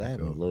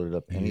loaded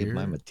up any of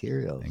my Here,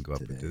 materials and go up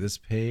today. into this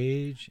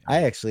page.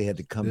 I actually had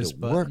to come This to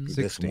work button, this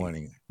 60.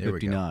 morning. There we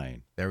go.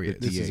 59. There he is.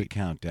 This is a 58.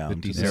 countdown to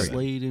 57. the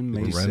Slade and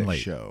We're running Mayson late.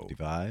 show.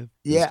 55.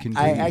 Yeah, This I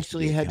continues to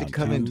actually be a had to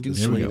come and countdown do to the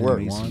some Slade and work.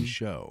 Mayson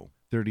show.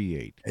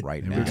 38.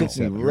 Right It now. took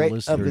me You're right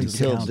listening up to the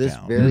until this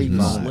countdown very to the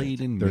moment.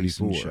 Slade and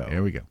Mason 34. show.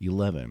 Here we go.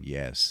 11.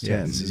 Yes. Yeah.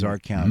 10. This is our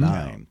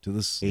countdown to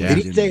the Slade Did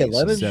he and say Mason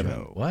 11? show. 7.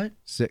 What?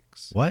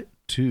 6. What?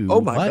 2. Oh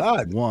my What?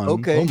 God. 1.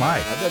 Okay. Oh my.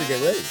 I better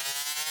get ready.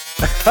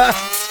 Guess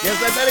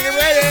I better get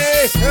ready.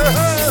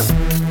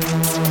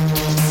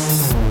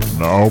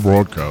 Now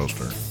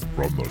broadcasting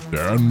from the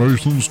Dan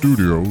Mason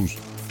Studios,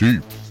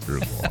 deep in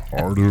the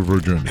heart of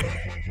Virginia.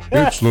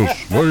 It's the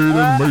Slade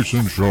and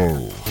Mason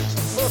Show.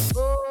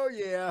 Oh,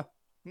 yeah.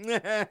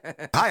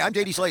 Hi, I'm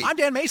JD Slade. I'm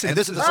Dan Mason. And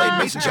this is the Slade and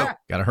Mason Show.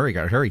 Gotta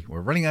hurry.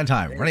 We're running out of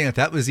time.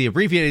 That was the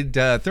abbreviated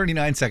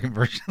 39-second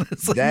version of the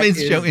Slade That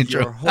Mason is Show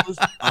intro. your host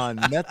on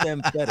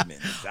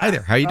methamphetamine. Hi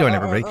there. How you doing,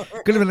 everybody?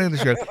 Good to be on the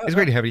show. It's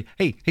great to have you.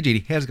 Hey,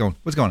 JD. How's it going?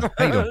 What's going on?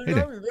 How you doing? Hey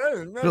there.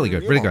 Really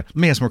good. Let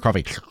me have some more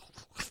coffee.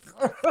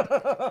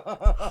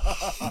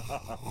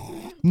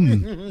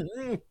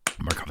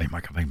 More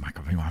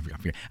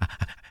coffee.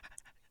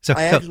 So,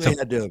 I actually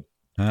had to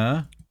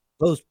huh?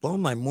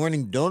 postpone my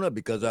morning donut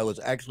because I was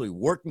actually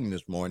working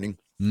this morning.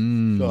 So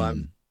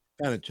I'm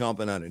kind of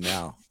chomping on it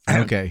now.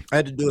 Okay. I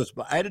had to do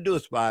a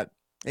spot.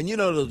 And you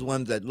know those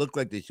ones that look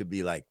like they should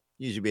be like,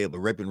 you should be able to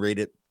rip and read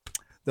it.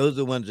 Those are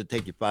the ones that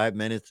take you 5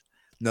 minutes.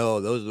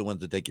 No, those are the ones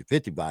that take you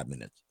 55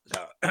 minutes.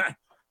 So,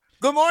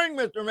 good morning,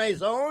 Mr.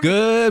 Mayson.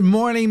 Good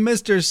morning,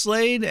 Mr.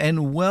 Slade,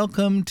 and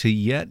welcome to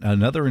yet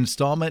another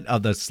installment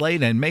of the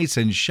Slade and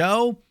Mason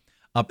Show,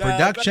 a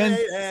production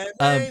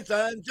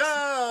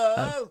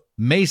of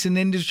Mason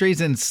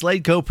Industries and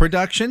Sladeco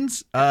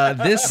Productions.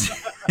 This.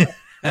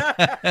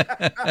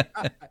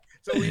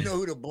 So we know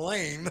who to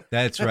blame.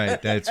 That's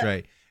right.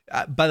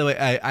 By the way,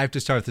 I have to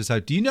start this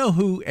out. Do you know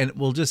who, and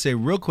we'll just say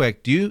real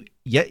quick,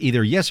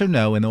 either yes or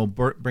no, and then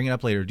we'll bring it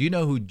up later. Do you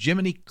know who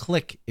Jiminy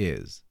Click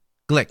is?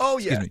 Glick. Oh,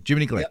 yeah. Excuse me,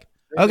 Jiminy Glick. Yep,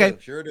 sure Okay. Do,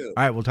 sure do.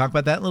 All right, we'll talk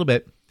about that in a little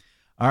bit.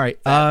 All right.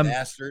 Fat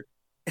bastard.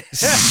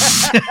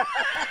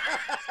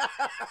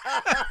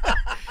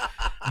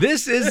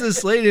 This is the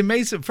Slade and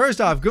Mason. First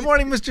off, good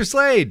morning, Mr.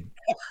 Slade.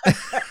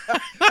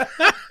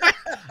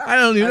 I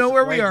don't even know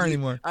where we are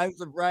anymore. I'm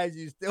surprised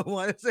you still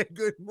want to say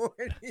good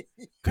morning.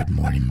 Good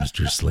morning,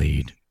 Mr.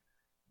 Slade.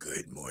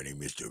 Good morning,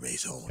 Mr.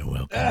 Mason. And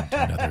welcome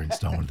to another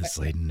installment of the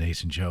Slade and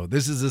Mason Show.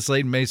 This is the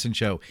Slade and Mason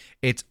Show.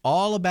 It's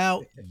all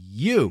about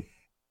you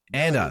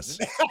and us.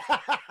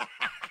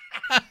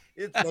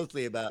 It's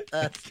mostly about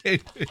us.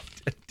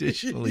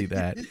 Additionally,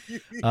 that.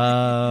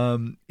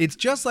 It's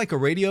just like a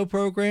radio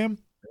program.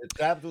 It's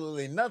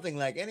absolutely nothing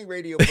like any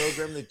radio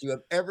program that you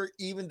have ever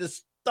even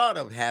just thought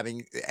of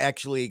having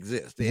actually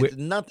exist. It's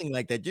nothing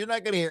like that. You're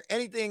not going to hear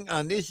anything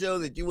on this show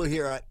that you will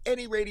hear on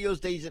any radio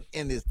station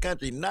in this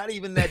country, not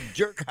even that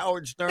jerk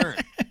Howard Stern.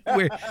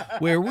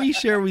 where we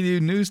share with you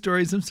news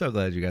stories. I'm so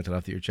glad you got that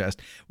off your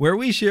chest. Where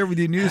we share with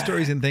you news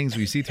stories and things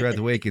we see throughout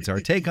the week. It's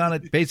our take on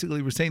it.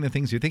 Basically, we're saying the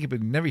things you're thinking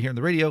but never hear on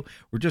the radio.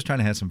 We're just trying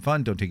to have some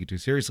fun. Don't take it too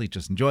seriously.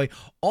 Just enjoy.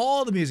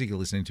 All the music you're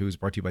listening to is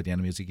brought to you by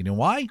Dana Music. You know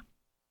why?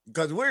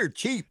 Because we're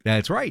cheap.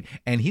 That's right.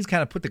 And he's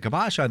kind of put the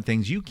kibosh on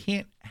things. You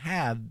can't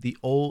have the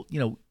old,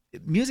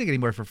 music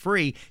anymore for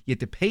free. You have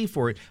to pay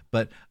for it.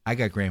 But I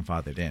got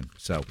grandfathered in.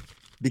 So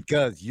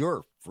because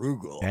you're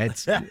frugal. I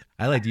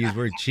like to use the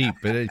word cheap,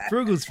 but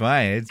frugal's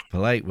fine. It's a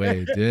polite way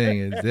of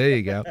doing it. There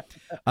you go.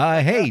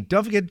 Hey,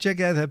 don't forget to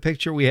check out that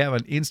picture we have on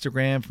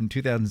Instagram from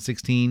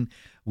 2016.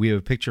 We have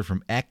a picture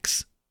from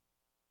X.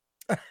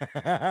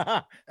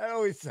 That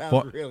always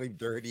sounds really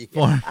dirty.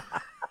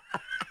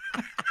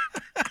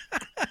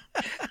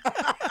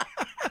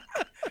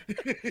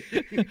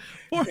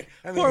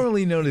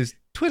 Formerly known as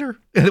Twitter,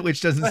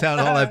 which doesn't sound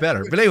all that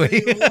better. But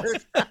anyway.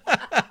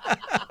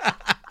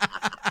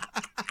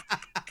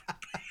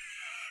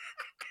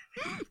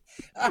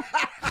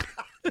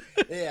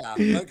 Yeah,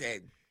 okay.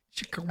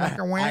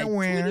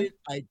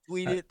 I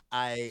tweeted.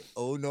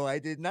 Oh, no, I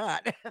did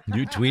not.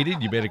 You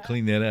tweeted? You better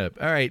clean that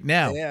up. All right.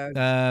 Now,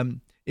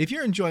 if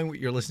you're enjoying what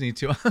you're listening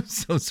to, I'm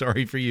so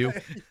sorry for you.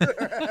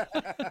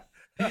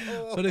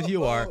 But if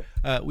you are,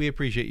 we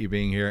appreciate you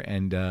being here,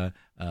 and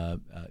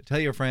tell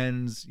your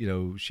friends,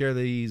 share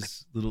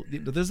these little,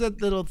 there's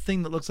that little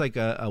thing that looks like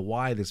a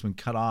Y that's been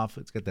cut off.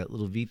 It's got that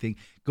little V thing.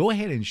 Go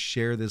ahead and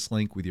share this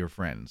link with your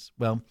friends.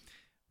 Well,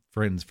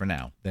 friends for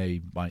now.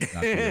 They might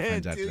not be your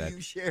friends after that.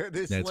 You share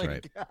this That's link.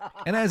 right.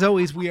 And as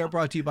always, we are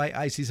brought to you by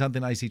Icy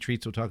Something, Icy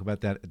Treats. We'll talk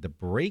about that at the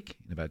break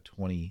in about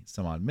 20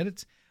 some odd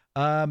minutes.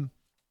 Now,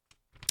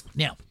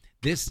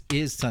 this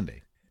is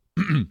Sunday,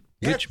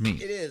 which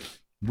means it is.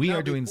 We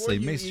are doing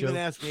Slade Mason Show.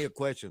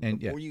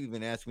 Before you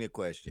even ask me a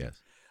question,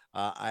 Yes.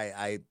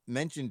 I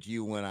mentioned to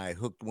you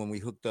when we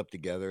hooked up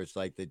together, it's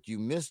like that you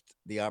missed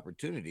the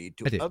opportunity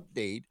to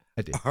update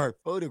our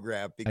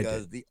photograph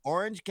because the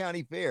Orange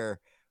County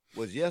Fair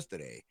was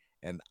yesterday,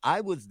 and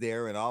I was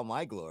there in all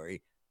my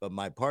glory, but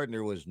my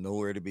partner was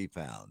nowhere to be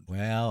found.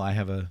 Well, I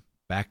have a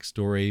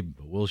backstory,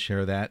 but we'll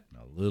share that in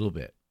a little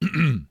bit.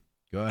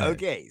 Go ahead.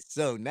 Okay,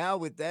 so now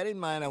with that in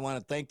mind, I want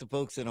to thank the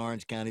folks in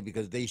Orange County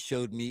because they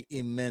showed me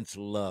immense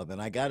love.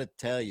 And I got to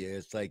tell you,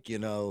 it's like,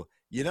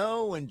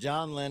 when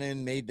John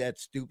Lennon made that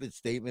stupid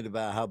statement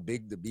about how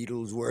big the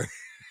Beatles were.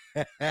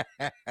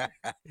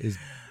 As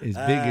big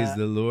as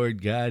the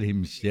Lord God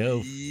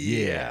himself.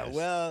 Yeah, Yes.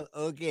 well,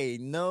 okay,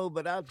 no,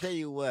 but I'll tell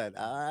you what.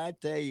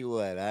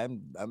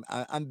 I'm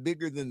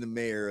bigger than the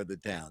mayor of the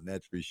town.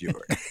 That's for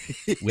sure.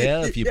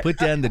 Well, if you put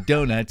down the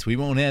donuts, we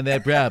won't have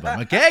that problem.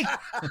 Okay.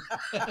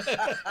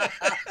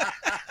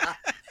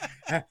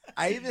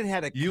 I even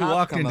had a You cop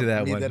walked come into up that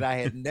to me one. that I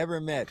had never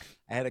met.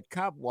 I had a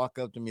cop walk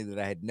up to me that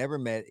I had never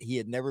met. He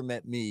had never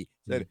met me.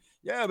 Said,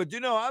 "Yeah, but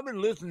I've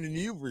been listening to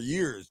you for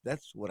years."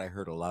 That's what I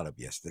heard a lot of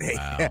yesterday.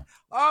 Wow.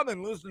 I've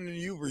been listening to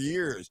you for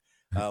years.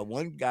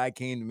 One guy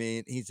came to me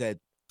and he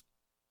said,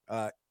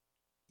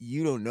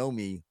 "You don't know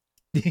me."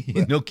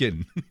 No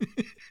kidding.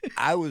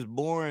 I was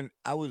born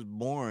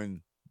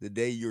the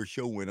day your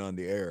show went on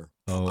the air.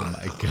 Oh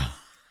my God.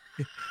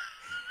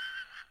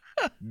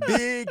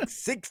 Big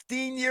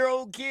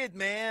 16-year-old kid,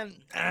 man.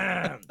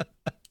 And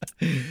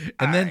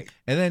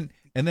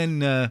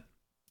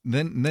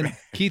then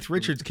Keith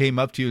Richards came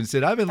up to you and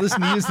said, "I've been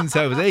listening to you since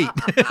I was 8."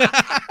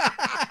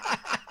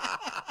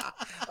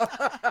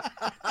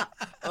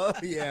 Oh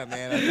yeah,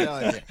 man, I'm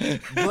telling you.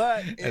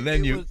 But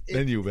then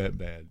you went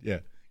bad. Yeah.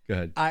 Go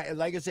ahead. I've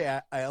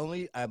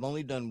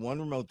only done one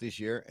remote this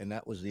year, and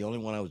that was the only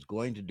one I was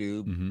going to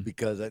do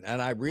because,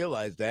 and I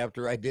realized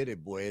after I did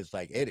it, boy, it's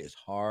like it is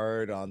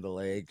hard on the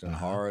legs and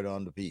hard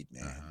on the feet,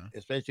 man.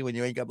 Especially when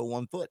you ain't got but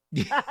 1 foot.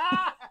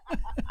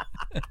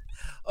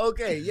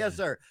 Okay, yes,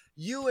 sir.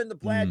 You in the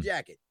plaid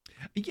jacket.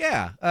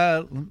 Yeah.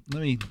 Let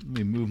me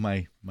move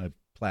my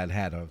plaid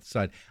hat off the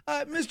side.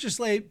 Mr.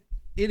 Slade,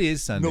 it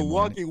is Sunday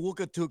Milwaukee morning.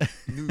 Wookatook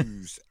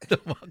News.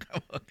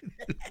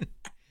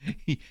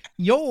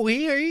 Yo,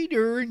 hey, how you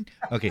doing?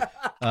 Okay.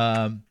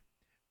 I'm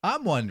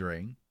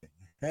wondering.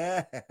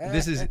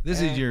 This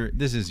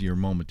is your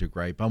moment to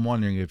gripe. I'm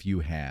wondering if you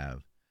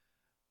have,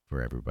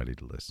 for everybody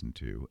to listen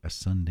to, a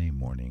Sunday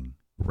morning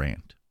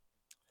rant.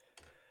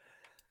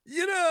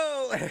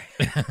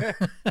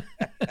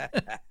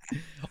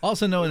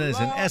 Also known as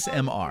an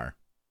SMR.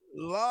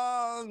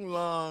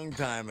 Long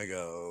time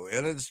ago,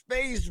 in a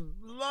space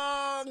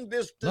long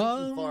distance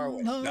and far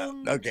away.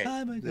 Time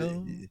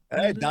ago.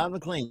 Hey, Don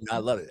McLean, I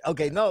love it.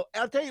 Okay, no,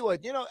 I'll tell you what.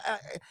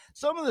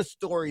 Some of the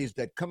stories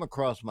that come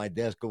across my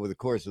desk over the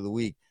course of the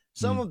week,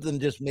 some of them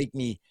just make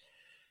me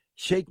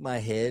shake my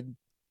head.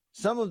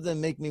 Some of them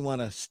make me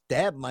want to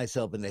stab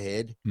myself in the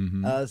head.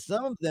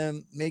 Some of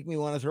them make me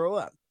want to throw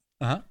up.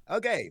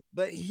 Okay,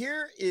 but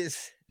here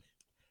is,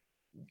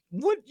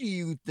 what do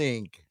you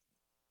think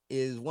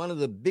is one of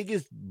the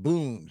biggest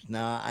boons?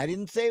 Now, I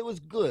didn't say it was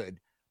good,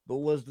 but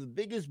was the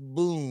biggest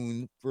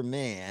boon for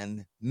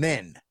men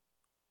in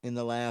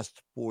the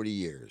last 40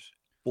 years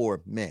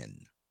for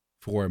men?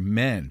 For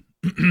men.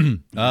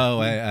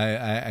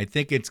 I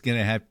think it's going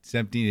to have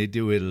something to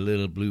do with a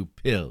little blue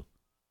pill.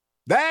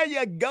 There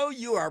you go.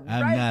 You are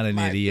right, I'm not an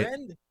idiot.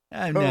 Friend.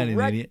 I'm not an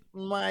idiot.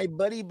 My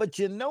buddy. But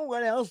you know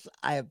what else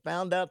I have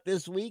found out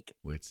this week?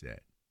 What's that?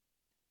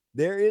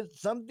 There is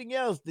something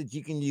else that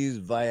you can use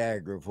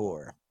Viagra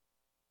for.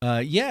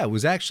 Yeah, it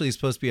was actually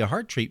supposed to be a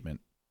heart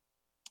treatment.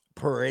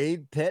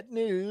 Parade Pet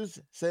News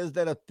says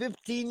that a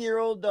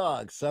 15-year-old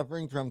dog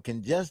suffering from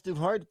congestive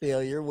heart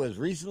failure was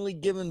recently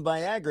given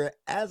Viagra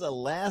as a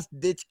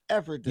last-ditch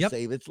effort to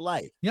save its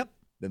life. Yep.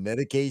 The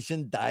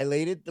medication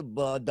dilated the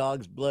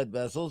dog's blood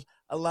vessels,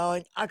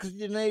 allowing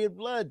oxygenated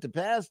blood to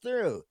pass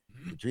through.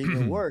 The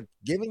treatment worked,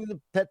 giving the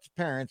pet's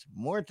parents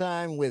more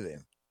time with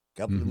him.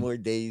 A couple of more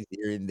days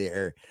here and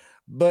there.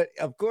 But,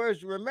 of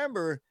course,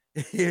 remember,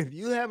 if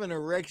you have an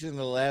erection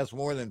that lasts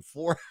more than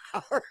 4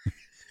 hours,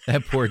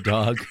 that poor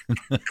dog.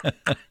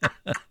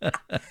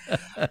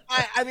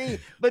 I mean,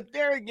 but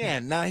there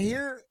again, now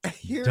here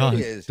it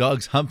is.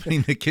 Dogs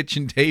humping the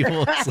kitchen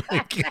table. It's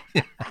like,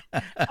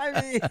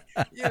 I mean,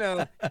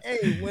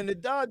 hey, when the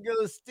dog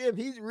goes stiff,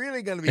 he's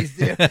really going to be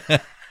stiff.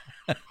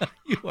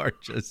 You are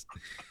just.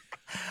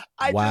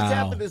 I just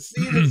happened to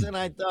see this, and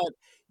I thought,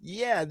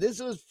 yeah,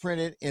 this was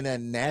printed in a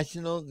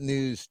national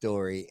news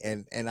story,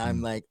 and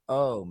I'm like,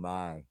 oh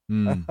my,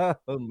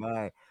 oh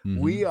my,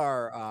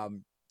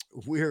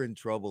 we're in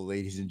trouble,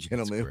 ladies and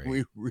gentlemen.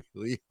 We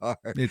really are.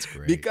 It's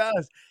great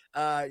because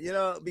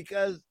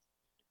because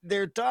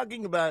they're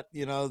talking about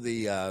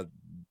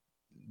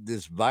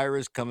this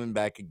virus coming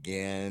back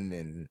again,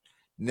 and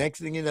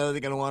next thing you know,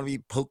 they're going to want to be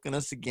poking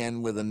us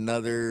again with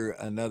another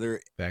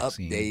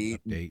vaccine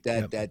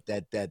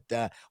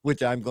update,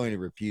 which I'm going to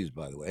refuse,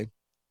 by the way.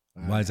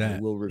 Why is that? I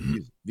will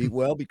refuse.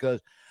 Well,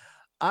 because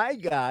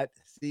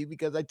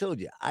because I told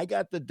you, I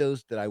got the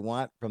dose that I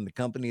want from the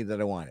company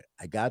that I wanted.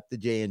 I got the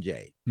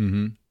J&J.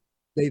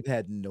 They've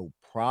had no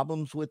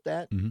problems with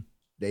that.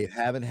 They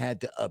haven't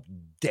had to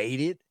update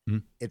it.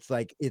 It's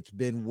like it's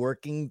been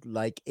working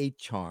like a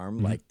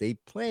charm, like they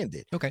planned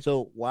it. Okay.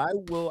 So why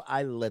will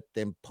I let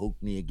them poke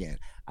me again?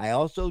 I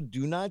also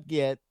do not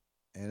get,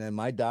 and then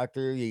my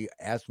doctor, he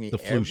asked me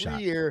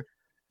every year,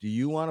 do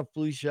you want a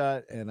flu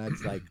shot? And I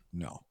was like,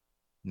 no,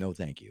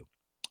 thank you.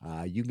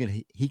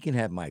 He can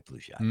have my flu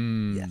shot.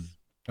 Yes.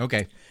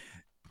 Okay.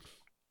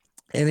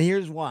 And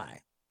here's why.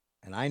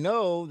 And I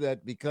know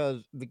that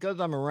because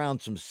I'm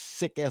around some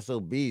sick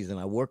SOBs and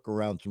I work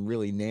around some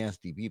really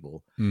nasty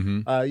people,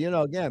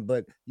 again,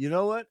 but you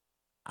know what?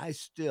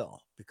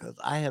 Because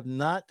I have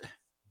not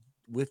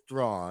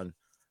withdrawn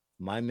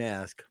my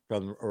mask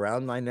from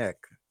around my neck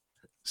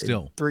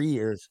still in 3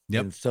 years.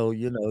 Yep. And so,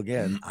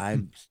 again,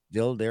 I'm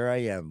still there. I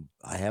am.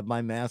 I have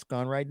my mask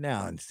on right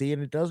now, and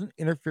it doesn't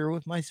interfere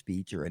with my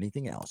speech or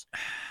anything else.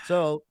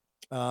 So,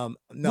 no.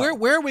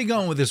 Where are we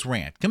going with this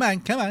rant? Come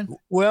on.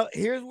 Well,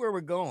 here's where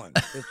we're going.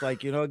 It's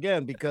like,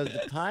 again, because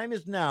the time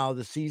is now,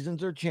 the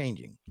seasons are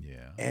changing.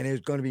 Yeah. And there's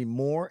going to be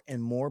more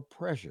and more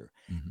pressure.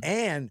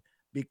 And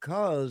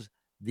because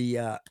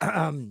the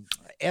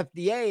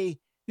FDA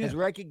has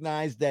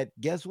recognized that,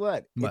 guess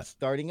what? It's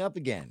starting up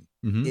again.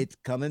 It's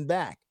coming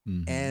back.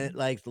 And it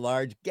likes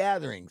large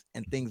gatherings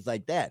and things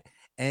like that.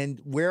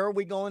 And where are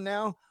we going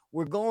now?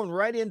 We're going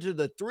right into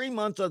the 3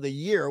 months of the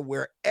year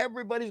where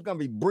everybody's going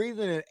to be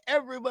breathing in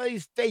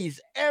everybody's face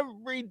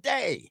every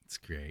day. It's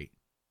great.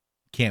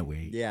 Can't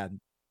wait. Yeah.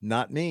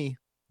 Not me.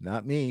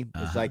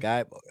 It's like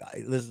I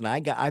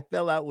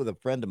fell out with a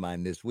friend of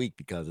mine this week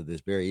because of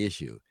this very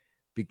issue,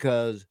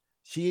 because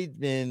she'd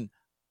been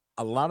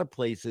a lot of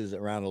places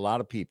around a lot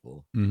of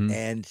people,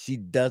 and she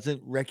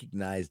doesn't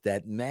recognize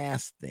that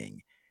mask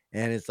thing.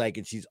 And it's like,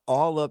 and she's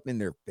all up in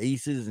their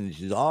faces and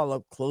she's all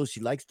up close. She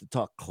likes to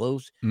talk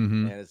close.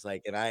 And it's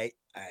like, and I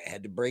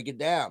had to break it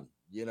down.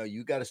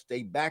 You got to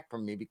stay back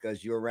from me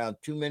because you're around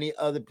too many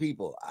other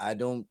people. I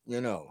don't,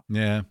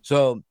 Yeah.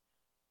 So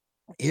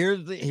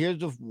here's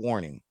the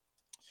warning.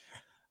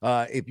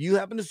 If you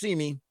happen to see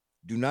me,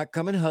 do not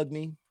come and hug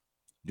me.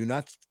 Do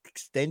not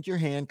extend your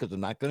hand because I'm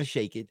not going to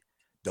shake it.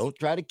 Don't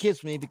try to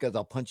kiss me because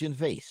I'll punch you in the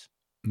face.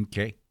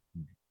 Okay.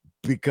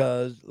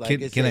 Because,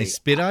 like, can I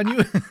spit on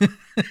you?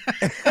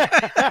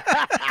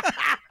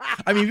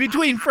 I mean,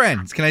 between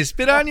friends, can I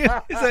spit on you?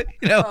 Is that,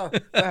 well,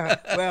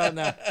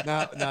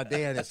 now,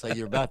 Dan, it's like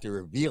you're about to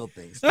reveal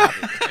things. Stop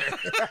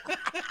it.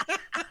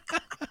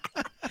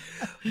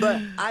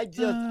 But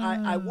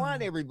I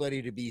want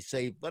everybody to be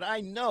safe. But I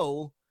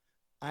know,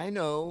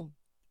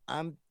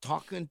 I'm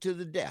talking to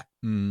the deaf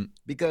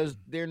because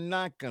they're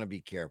not going to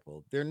be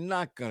careful. They're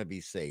not going to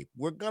be safe.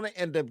 We're going to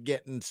end up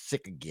getting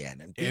sick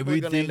again. And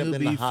everything will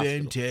be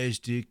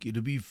fantastic.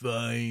 It'll be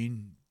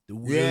fine. The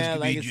world's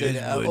like I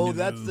said,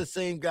 that's the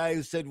same guy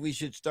who said we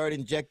should start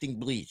injecting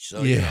bleach.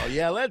 So,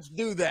 let's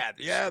do that.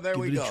 Yeah, there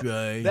we go.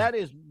 That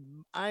is,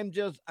 I'm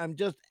just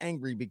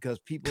angry because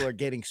people are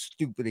getting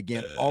stupid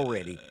again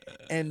already.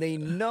 And they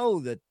know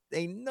that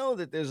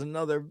there's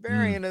another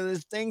variant of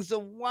this thing. So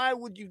why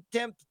would you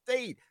tempt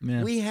fate?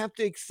 Yeah. We have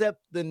to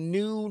accept the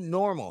new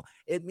normal.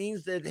 It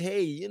means that,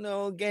 hey,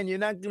 again, you're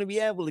not going to be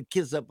able to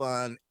kiss up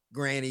on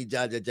Granny,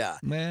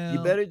 Well, you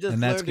better just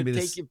learn to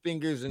take your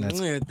fingers and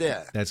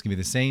there. That's going to be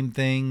the same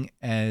thing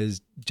as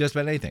just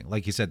about anything.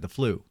 Like you said, the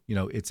flu.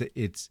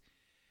 It's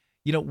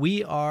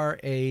we are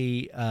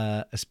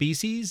a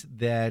species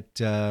that,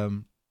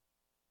 to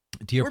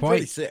your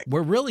point,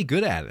 we're really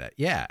good at it.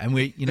 Yeah. And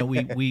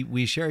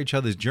we share each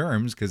other's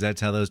germs because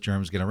that's how those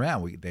germs get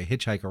around. They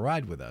hitchhike a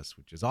ride with us,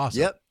 which is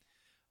awesome. Yep.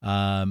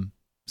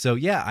 So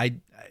yeah,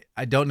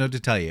 I don't know what to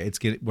tell you.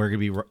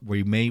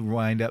 We may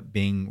wind up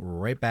being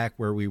right back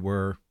where we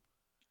were.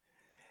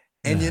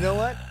 And you know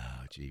what?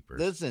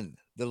 Jeepers. Listen,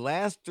 the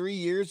last 3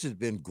 years has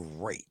been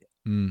great.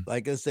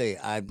 Like I say,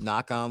 I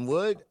knock on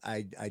wood.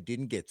 I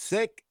didn't get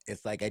sick.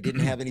 It's like I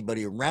didn't have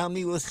anybody around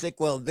me was sick.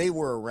 Well, they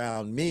were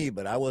around me,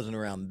 but I wasn't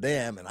around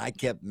them, and I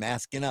kept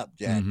masking up,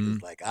 Jack.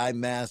 It's like I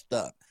masked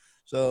up.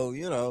 So,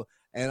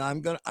 and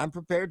I'm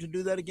prepared to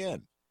do that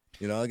again.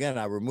 Again,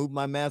 I remove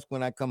my mask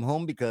when I come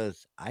home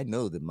because I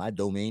know that my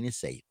domain is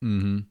safe.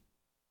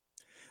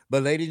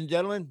 But ladies and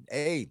gentlemen,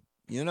 hey,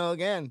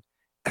 again,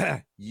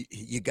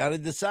 you got to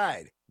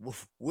decide.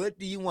 What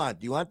do you want?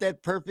 Do you want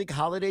that perfect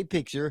holiday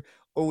picture,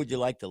 or would you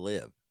like to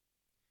live?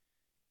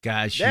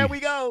 Gosh, there we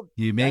go.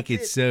 You make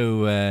it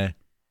so hey,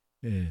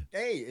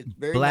 it's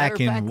very black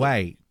and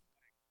white.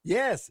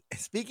 Yes.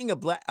 Speaking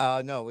of black,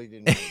 no, we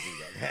didn't want to do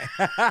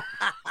that.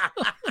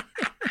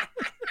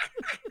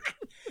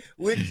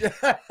 Which,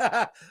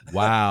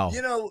 wow.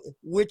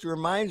 Which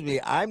reminds me,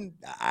 I'm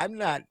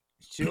not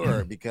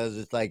sure because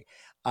it's like,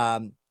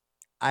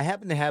 I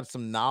happen to have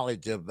some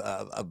knowledge of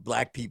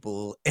black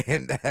people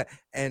and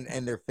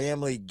their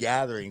family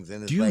gatherings.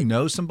 And it's do you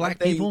know some black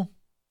people?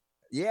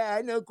 Yeah,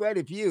 I know quite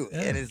a few.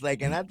 Yeah. And it's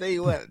like, and I tell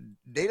you what,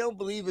 they don't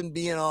believe in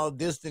being all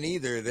distant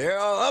either. They're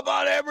all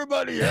about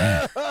everybody.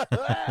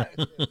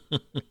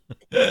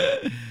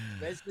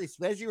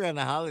 Especially around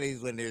the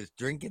holidays when there's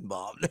drink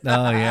involved.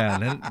 Oh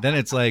yeah, then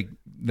it's like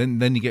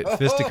then you get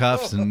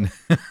fisticuffs and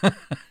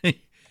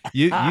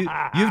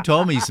you've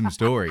told me some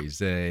stories.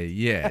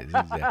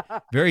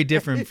 Very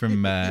different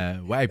from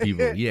white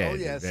people. Yeah, oh,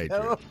 yes. Very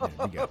true.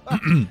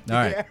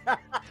 Yeah,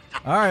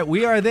 all right,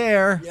 we are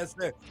there. Yes,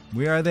 sir.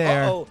 We are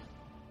there. Uh-oh.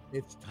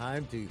 It's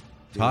time to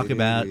talk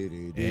about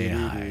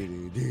AI.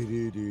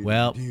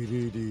 Well,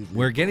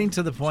 we're getting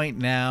to the point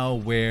now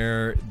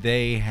where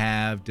they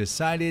have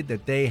decided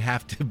that they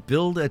have to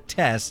build a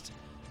test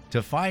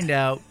to find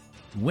out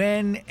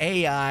when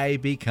AI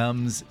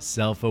becomes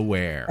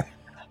self-aware.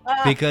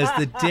 Because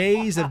the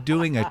days of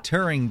doing a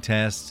Turing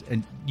test,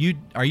 and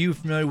are you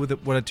familiar with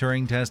what a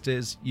Turing test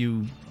is?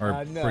 You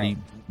are No, pretty.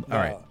 no. All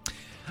right.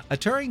 A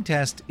Turing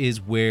test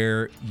is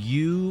where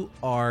you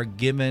are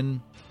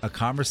given a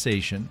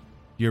conversation.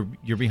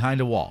 You're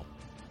behind a wall,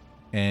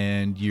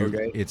 and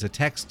it's a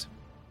text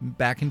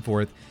back and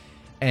forth,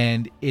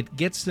 and it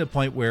gets to the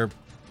point where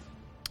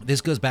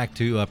this goes back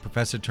to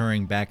Professor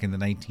Turing back in the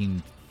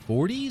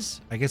 1940s,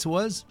 I guess it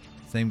was.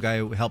 Same guy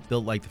who helped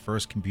build like the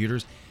first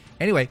computers.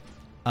 Anyway,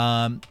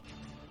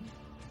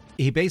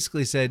 he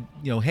basically said,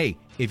 hey,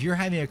 if you're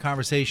having a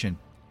conversation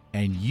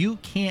and you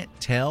can't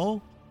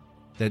tell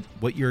that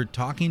what you're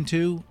talking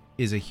to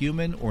is a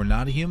human or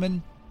not a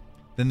human,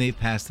 then they've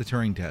passed the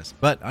Turing test.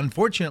 But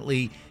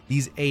unfortunately,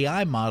 these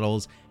AI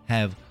models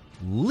have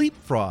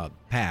leapfrogged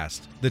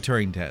past the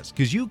Turing test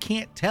because you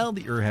can't tell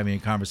that you're having a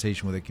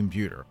conversation with a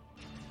computer.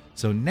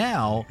 So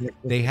now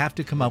they have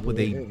to come up with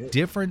a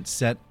different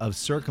set of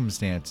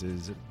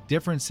circumstances,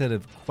 different set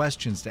of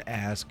questions to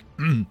ask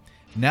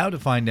now to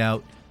find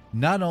out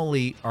not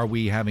only are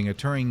we having a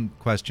Turing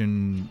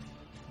question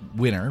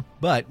winner,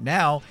 but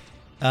now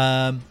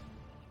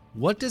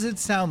what does it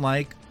sound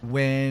like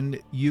when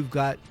you've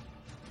got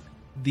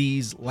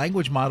these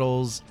language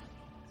models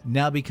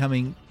now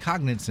becoming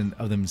cognizant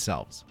of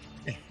themselves?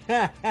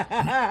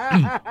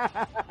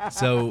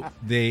 So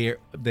they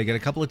get a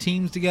couple of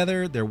teams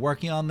together. They're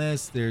working on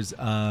this. There's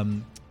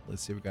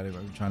let's see,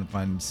 I'm trying to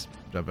find.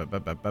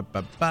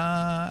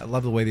 I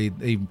love the way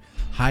they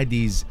hide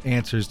these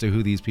answers to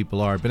who these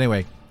people are. But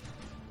anyway,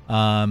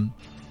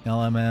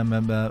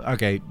 LMM.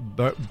 Okay,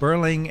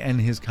 Berling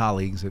and his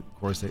colleagues, of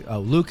course.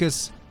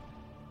 Lucas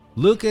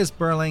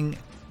Bergling.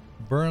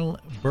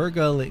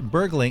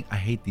 I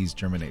hate these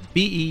German names.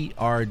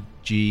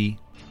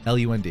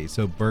 Berglund.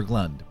 So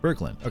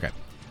Berglund. Okay.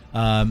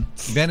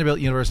 Vanderbilt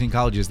University and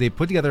colleges, they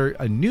put together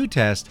a new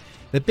test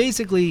that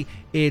basically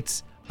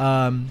it's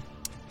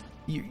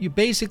you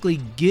basically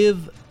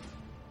give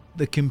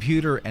the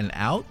computer an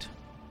out.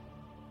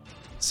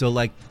 So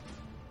like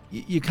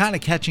you're kind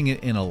of catching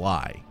it in a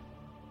lie,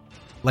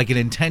 like an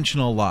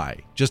intentional lie,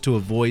 just to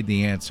avoid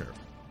the answer.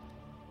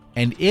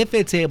 And if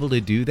it's able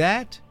to do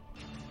that,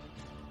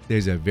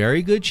 there's a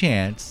very good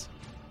chance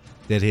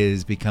that it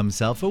has become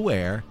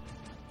self-aware,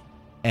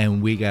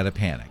 and we got to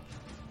panic.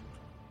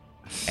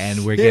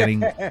 And we're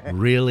getting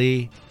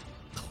really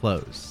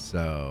close.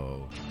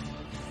 So,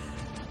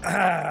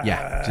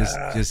 yeah,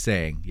 just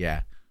saying.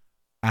 Yeah.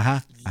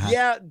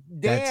 Yeah,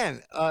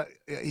 Dan,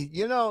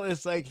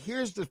 it's like,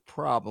 here's the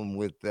problem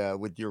with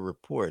your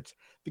reports,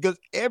 because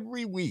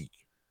every week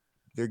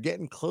they're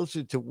getting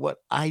closer to what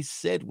I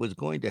said was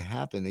going to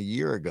happen a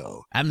year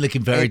ago. I'm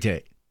looking forward to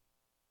it.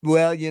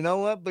 Well, you know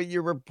what? But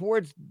your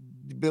reports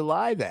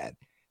belie that,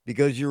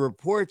 because your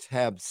reports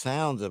have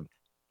sounds of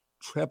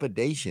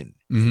trepidation,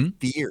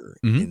 fear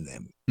in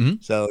them.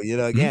 So,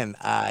 again,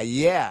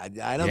 I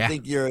don't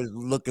think you're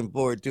looking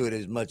forward to it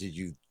as much as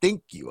you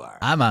think you are.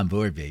 I'm on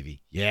board,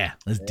 baby. Yeah,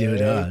 let's do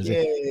it all.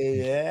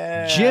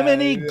 Yeah.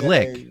 Jiminy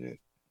Glick.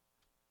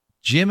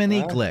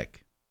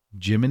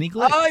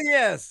 Oh,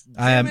 yes.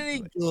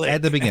 Jiminy Glick.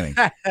 At the beginning.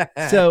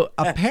 So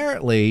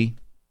apparently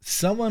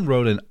someone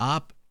wrote an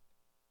op-ed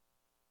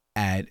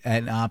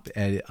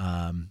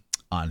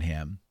on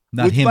him.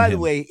 Which, by the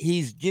way,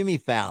 he's Jimmy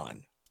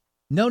Fallon.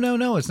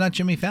 No, it's not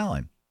Jimmy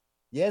Fallon.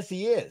 Yes,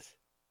 he is.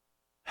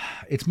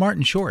 It's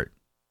Martin Short.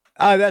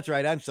 Oh, that's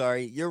right. I'm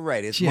sorry. You're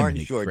right. It's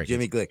Martin Short,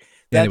 Jimmy Glick.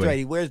 That's right.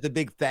 He wears the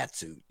big fat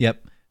suit.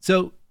 Yep.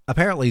 So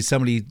apparently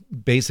somebody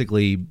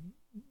basically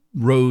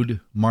rode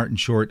Martin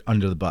Short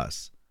under the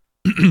bus.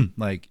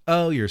 Like,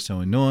 oh, you're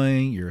so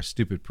annoying. You're a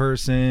stupid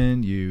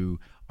person. You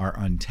are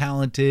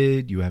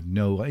untalented. You have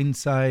no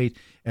insight.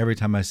 Every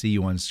time I see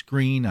you on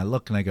screen, I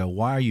look and I go,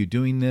 why are you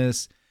doing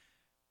this?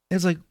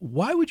 It's like,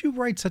 why would you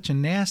write such a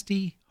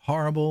nasty,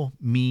 horrible,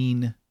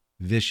 mean,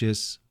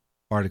 vicious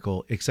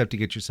article except to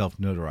get yourself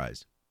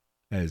notarized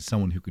as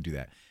someone who could do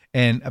that?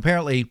 And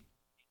apparently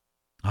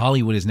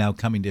Hollywood is now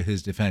coming to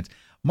his defense.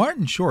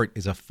 Martin Short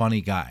is a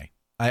funny guy.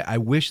 I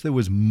wish there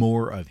was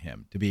more of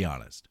him, to be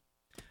honest.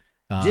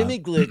 Jimmy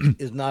Glick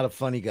is not a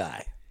funny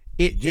guy.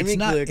 Jimmy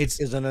Glick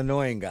is an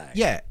annoying guy.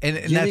 Yeah, and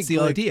that's the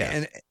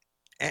idea.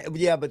 And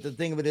yeah, but the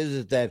thing of it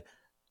is that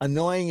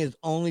annoying is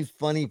only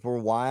funny for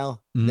a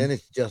while. Then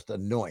it's just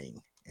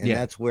annoying, and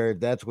that's where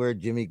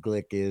Jimmy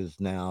Glick is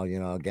now.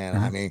 Again,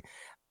 I mean,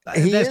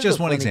 that's just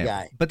one example.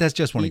 Guy. But that's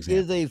just one example.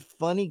 He is a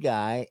funny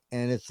guy,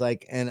 and it's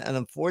like, and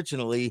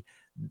unfortunately,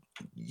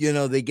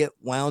 they get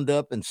wound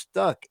up and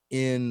stuck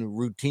in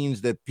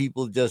routines that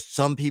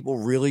some people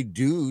really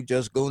do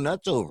just go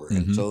nuts over,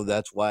 and so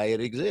that's why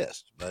it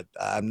exists. But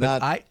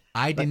I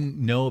didn't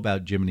know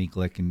about Jiminy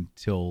Glick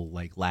until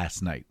like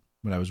last night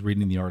when I was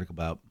reading the article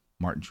about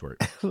Martin Short.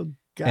 Oh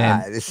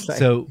God!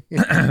 So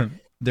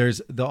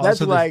there's the also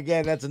that's why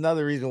again. That's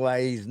another reason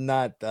why he's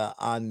not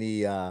on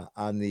the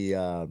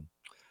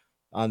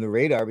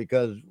radar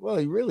because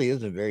he really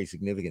isn't very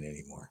significant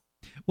anymore.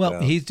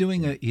 Well, he's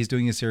doing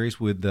a series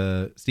with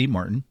Steve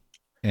Martin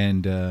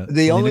and The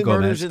Selena Only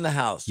Gomez. Murders in the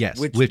House. Yes,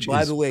 which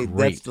by is the way,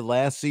 great. that's the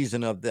last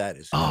season of that.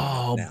 Is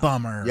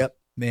bummer. Yep.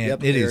 Man,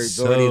 Yep, it is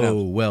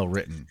so well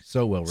written.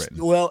 So well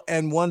written. Well,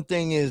 and one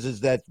thing is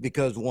that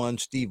because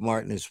Steve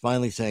Martin is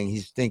finally saying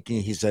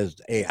he says,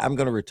 hey, I'm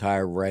going to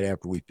retire right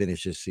after we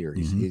finish this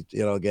series. He's,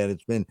 again,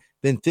 it's been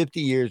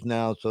 50 years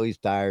now, so he's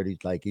tired.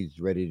 He's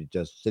ready to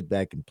just sit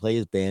back and play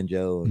his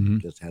banjo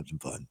and just have some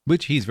fun.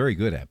 Which he's very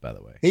good at, by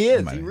the way. He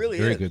is. He really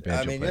very is. good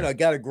banjo player.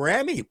 Got a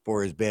Grammy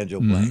for his banjo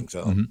playing.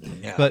 So,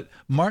 yeah. But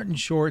Martin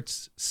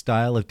Short's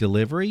style of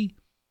delivery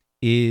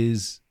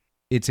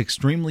it's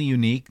extremely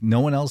unique.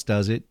 No one else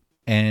does it.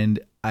 And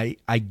I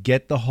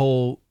get the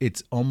whole,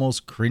 it's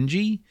almost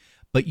cringy,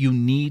 but you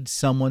need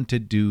someone to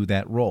do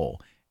that role.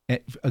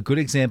 A good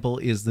example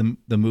is the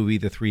movie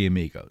The Three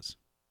Amigos.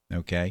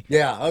 Okay.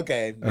 Yeah.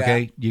 Okay.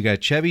 Okay. Yeah. You got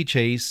Chevy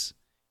Chase,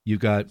 you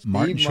got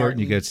Martin Short, and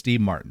you got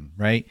Steve Martin,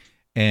 right?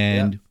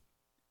 And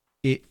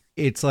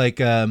it's like,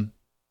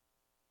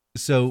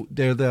 so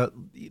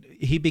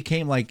he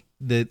became like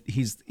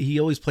he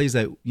always plays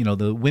that,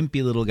 the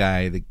wimpy little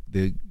guy,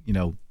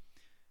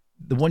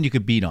 the one you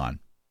could beat on.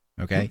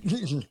 Okay.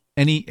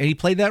 And he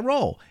played that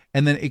role.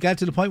 And then it got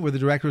to the point where the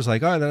director was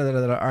like, all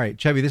right,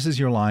 Chevy, this is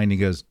your line. He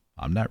goes,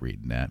 I'm not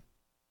reading that.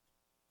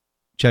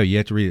 Chevy, you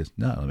have to read this.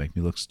 No, it'll make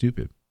me look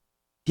stupid.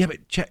 Yeah, but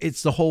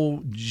it's the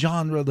whole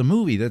genre of the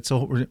movie.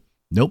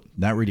 Nope,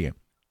 not reading it.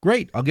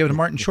 Great. I'll give it to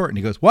Martin Short. And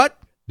he goes, what?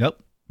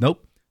 Nope.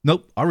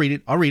 I'll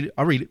read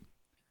it.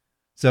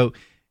 So,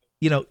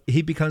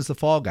 he becomes the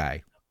fall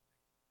guy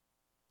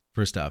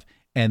for stuff.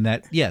 And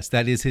that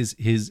is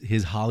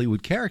his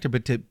Hollywood character.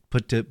 But to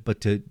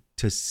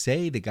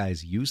say the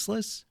guy's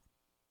useless,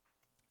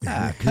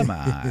 come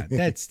on,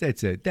 that's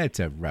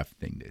a rough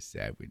thing to say.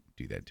 I wouldn't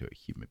do that to a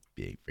human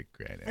being for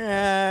credit.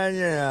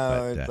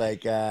 It's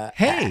like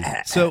hey,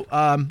 so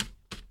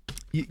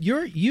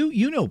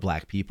you know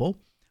black people.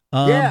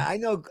 Yeah, I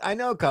know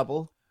a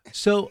couple.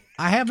 So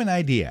I have an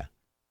idea.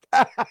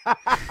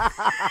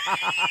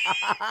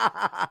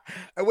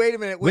 Wait a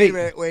minute. We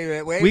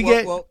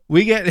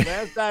get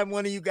last time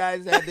one of you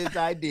guys had this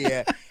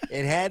idea,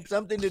 it had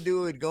something to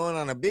do with going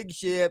on a big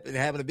ship and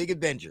having a big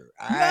adventure.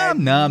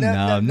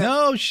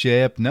 No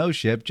ship.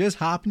 Just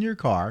hop in your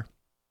car.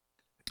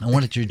 I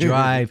wanted you to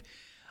drive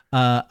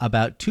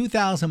about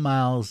 2,000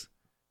 miles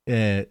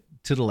to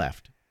the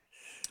left.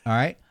 All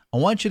right. I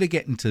want you to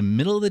get into the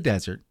middle of the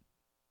desert.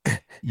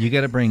 You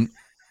got to bring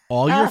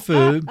all your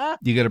food.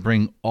 You got to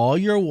bring all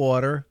your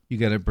water. You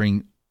got to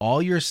bring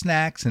all your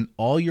snacks and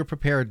all your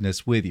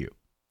preparedness with you.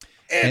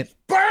 It's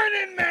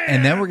burning, man.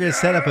 And then we're going to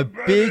set up a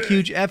big,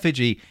 huge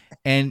effigy.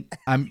 And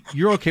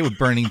you're okay with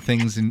burning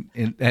things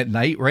at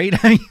night, right?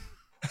 I mean,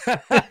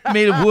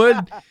 made of wood.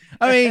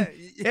 I mean,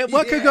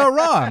 what could go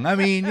wrong? I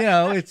mean,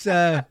 it's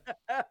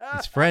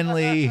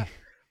friendly.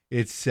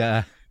 It's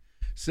so.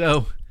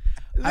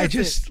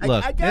 Listen,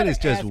 That is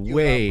just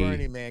way.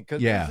 Burning Man,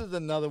 because this is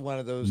another one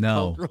of those.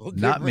 No,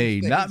 not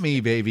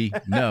me, baby.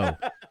 No.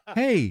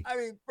 Hey,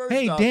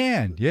 off,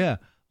 Dan. Yeah,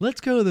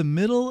 let's go to the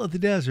middle of the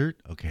desert.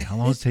 Okay, how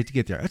long does it take to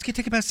get there? It's gonna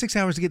take about 6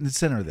 hours to get in the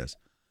center of this.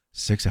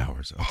 6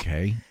 hours,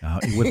 okay,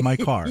 with my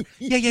car.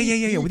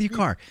 Yeah, with your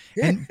car.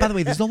 And by the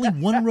way, there's only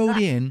one road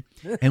in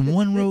and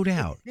one road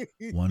out.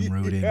 One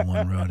road in,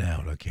 one road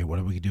out. Okay, what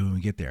are we gonna do when we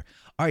get there?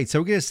 All right,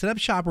 so we're gonna set up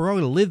shop. We're all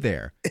gonna live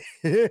there.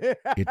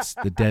 It's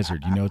the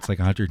desert, it's like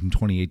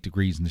 128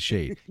 degrees in the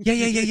shade.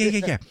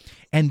 Yeah.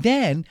 And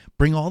then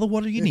bring all the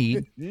water you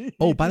need.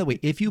 Oh, by the way,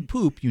 if you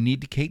poop, you need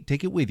to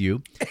take it with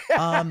you.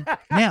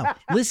 Now,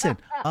 listen.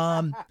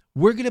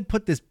 We're gonna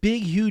put this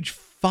big, huge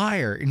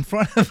fire in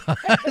front of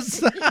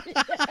us.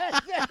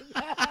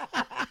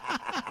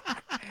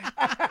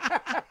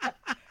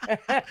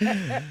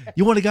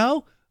 You want to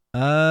go?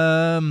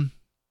 I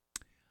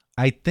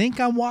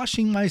think I'm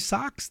washing my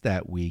socks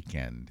that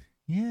weekend.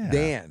 Yeah,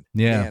 Dan.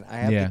 Yeah, Dan, I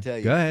have to tell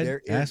you. Go ahead.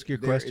 Ask your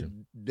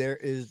question. There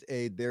is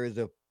a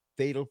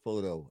fatal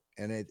photo,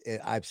 and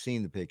I've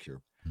seen the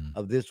picture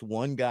of this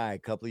one guy a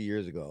couple of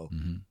years ago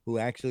who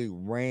actually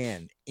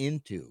ran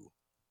into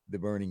the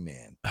Burning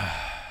Man,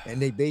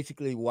 and they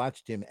basically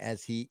watched him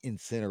as he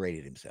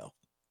incinerated himself.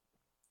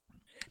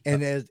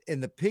 And as in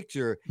the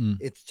picture,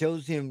 it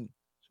shows him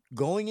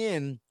going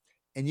in,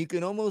 and you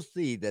can almost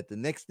see that the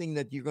next thing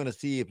that you're going to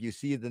see, if you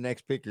see the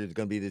next picture, is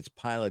going to be this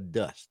pile of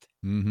dust.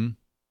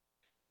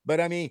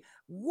 But I mean,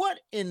 what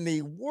in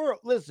the world?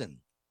 Listen,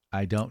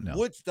 I don't know.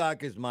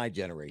 Woodstock is my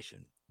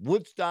generation.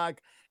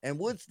 Woodstock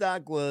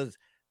was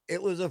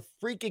a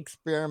freak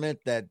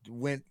experiment that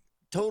went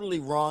totally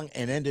wrong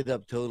and ended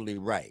up totally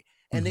right.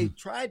 And they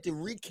tried to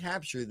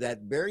recapture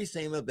that very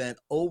same event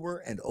over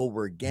and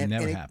over again.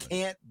 Never and happened. It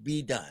can't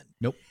be done.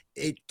 Nope.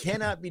 It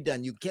cannot be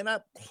done. You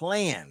cannot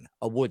plan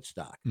a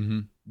Woodstock.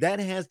 That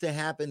has to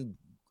happen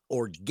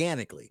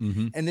organically.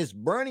 And this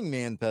Burning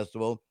Man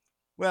festival,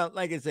 well,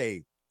 like I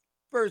say,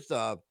 first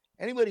off,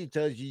 anybody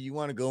tells you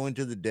want to go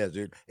into the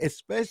desert,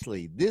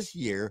 especially this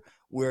year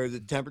where the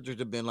temperatures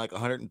have been like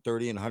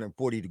 130 and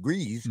 140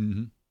 degrees.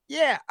 Mm-hmm.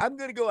 Yeah, I'm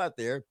going to go out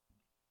there.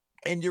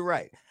 And you're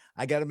right.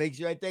 I got to make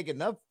sure I take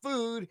enough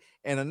food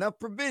and enough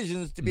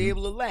provisions to be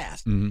able to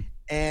last.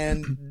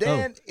 And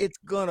then it's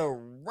going to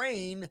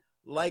rain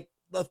like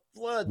the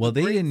flood. Well,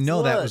 they didn't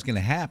know that was going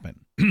to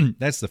happen.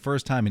 That's the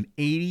first time in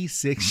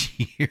 86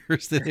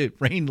 years that it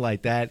rained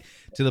like that,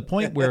 to the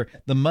point where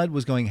the mud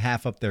was going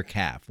half up their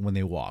calf when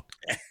they walked.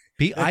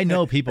 I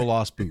know people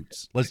lost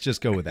boots. Let's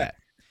just go with that.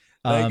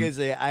 Like I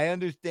say, I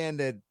understand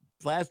that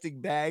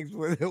plastic bags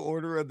were the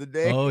order of the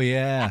day. Oh,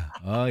 yeah.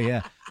 Oh,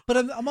 yeah. But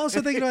I'm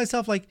also thinking to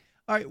myself, like,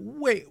 all right,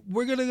 wait,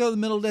 we're going to go to the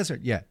middle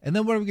desert. Yeah. And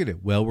then what are we going to do?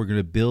 Well, we're going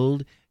to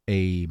build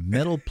a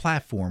metal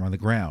platform on the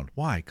ground.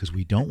 Why? Because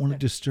we don't want to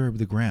disturb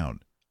the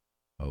ground.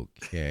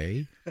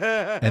 Okay.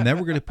 And then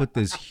we're going to put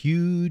this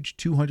huge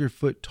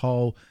 200-foot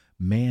tall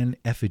man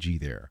effigy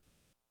there.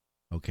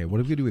 Okay. What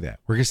are we going to do with that?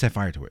 We're going to set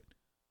fire to it.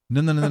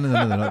 No.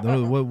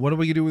 What are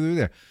we going to do with it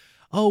there?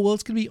 Oh, well,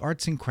 it's going to be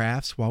arts and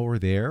crafts while we're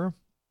there.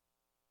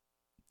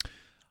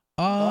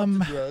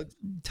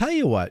 Tell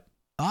you what.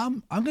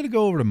 I'm going to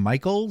go over to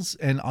Michael's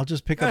and I'll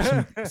just pick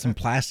up some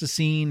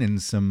plasticine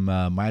and some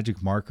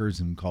magic markers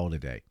and call it a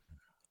day.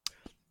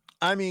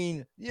 I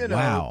mean, you know,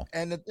 wow.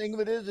 And the thing of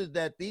it is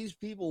that these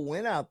people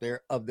went out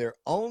there of their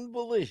own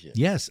volition.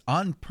 Yes,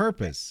 on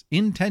purpose,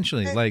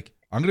 intentionally. Like,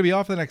 I'm going to be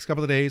off for the next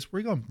couple of days. Where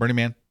are you going, Burning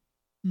Man?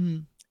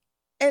 And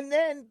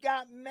then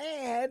got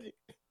mad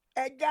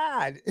at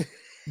God.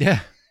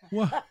 Yeah.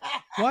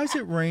 Why is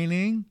it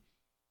raining?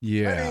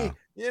 Yeah. I mean,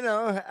 you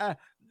know,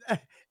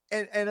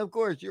 and of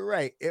course, you're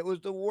right. It was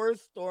the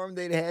worst storm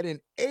they'd had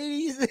in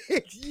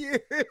 86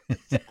 years.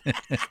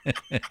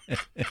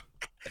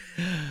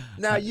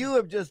 Now, you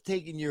have just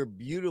taken your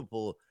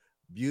beautiful,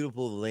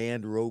 beautiful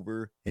Land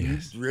Rover and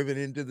you've driven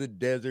into the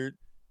desert,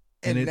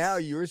 and now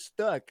you're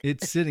stuck.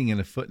 It's sitting in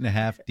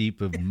 1.5 feet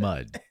deep of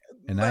mud.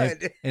 And I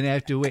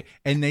have to wait.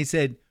 And they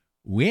said,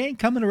 we ain't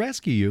coming to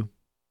rescue you.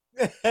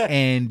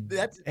 And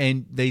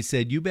they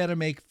said, you better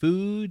make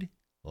food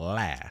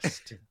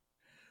last.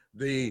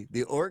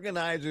 The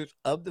organizers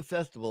of the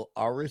festival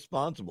are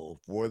responsible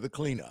for the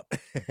cleanup.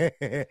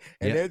 And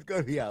there's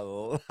going to be a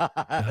lot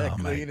of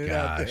cleaning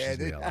up. There's going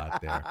to be a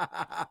lot there.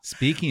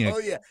 Speaking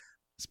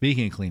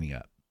of cleaning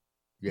up,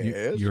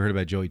 you heard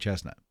about Joey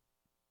Chestnut?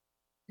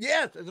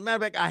 Yes. As a matter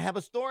of fact, I have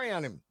a story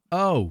on him.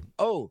 Oh,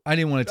 I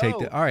didn't want to take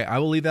that. All right, I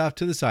will leave it off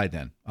to the side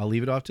then. I'll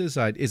leave it off to the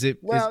side. Is it?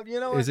 Well,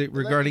 is it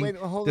regarding?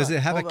 Does it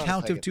have a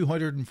count of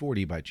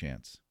 240 by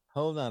chance?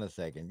 Hold on a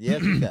second.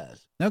 Yes, it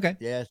does. Okay.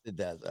 Yes, it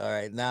does. All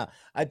right. Now,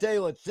 I tell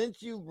you what,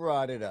 since you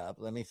brought it up,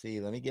 let me see.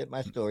 Let me get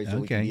my story so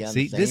we can be on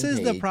the same this is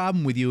page. The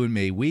problem with you and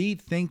me. We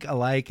think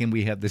alike and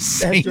we have the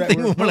same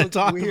thing we want to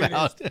talk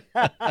about.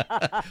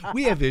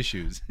 We have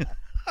issues.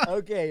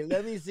 Okay,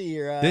 let me see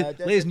here.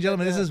 Ladies and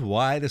gentlemen, this is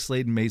why the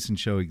Slade and Mayson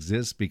show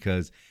exists,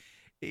 because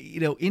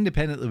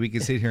independently we can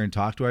sit here and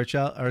talk to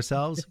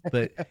ourselves,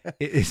 but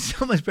it's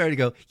so much better to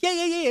go, yeah,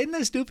 isn't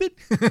that stupid?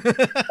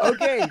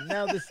 Okay,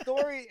 now the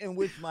story in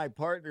which my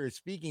partner is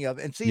speaking of,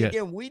 and see,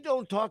 again, we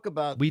don't talk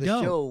about the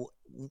show.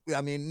 I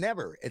mean,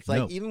 never. It's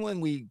like, even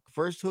when we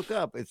first hook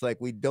up, it's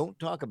like we don't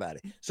talk about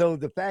it. So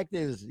the fact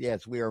is,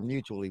 yes, we are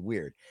mutually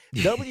weird.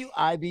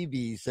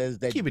 WIBB says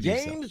that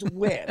James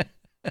Webb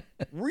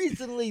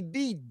recently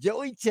beat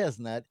Joey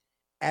Chestnut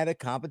at a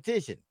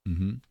competition.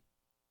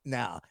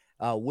 Now,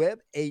 Webb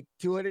ate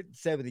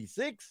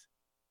 276.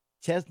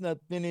 Chestnut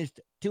finished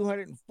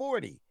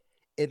 240.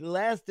 It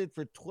lasted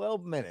for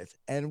 12 minutes,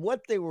 and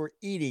what they were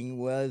eating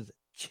was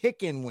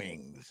chicken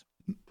wings.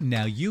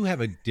 Now, you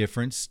have a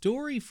different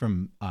story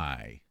from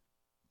I.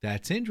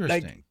 That's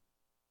interesting.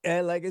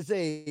 Like I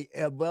say,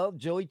 well,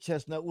 Joey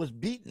Chestnut was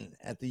beaten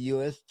at the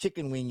U.S.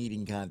 chicken wing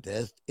eating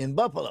contest in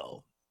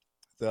Buffalo.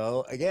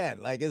 So, again,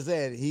 like I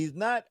said, he's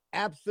not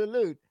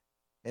absolute,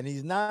 and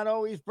he's not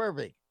always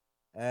perfect.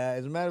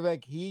 As a matter of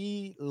fact,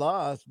 he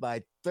lost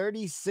by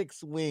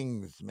 36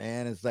 wings,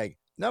 man. It's like,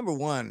 number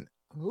one,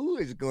 who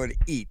is going to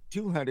eat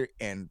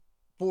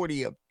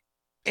 240 of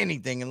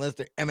anything unless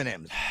they're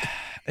M&Ms?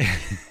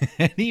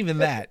 And even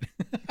that.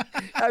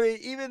 I mean,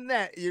 even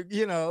that,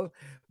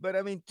 but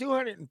I mean,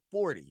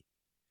 240.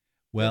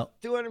 Well,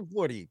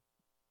 240.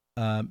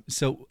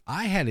 So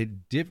I had a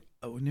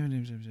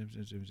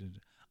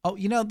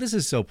this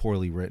is so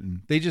poorly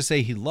written. They just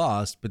say he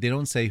lost, but they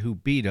don't say who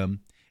beat him.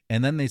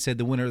 And then they said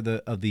the winner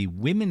of the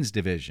women's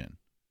division.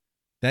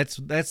 That's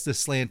the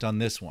slant on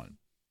this one.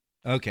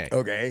 Okay.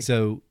 Okay.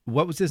 So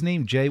what was his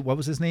name? What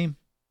was his name?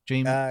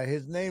 James.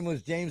 His name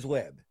was James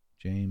Webb.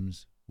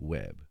 James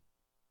Webb.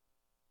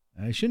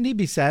 Shouldn't he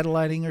be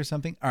satelliting or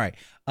something? All right.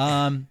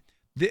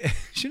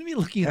 Shouldn't he be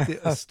looking at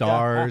the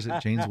stars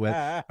at James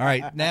Webb? All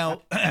right.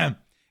 Now,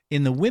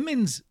 in the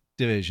women's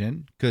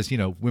division, because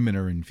women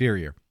are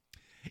inferior.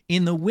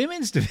 In the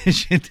women's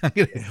division,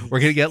 we're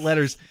gonna get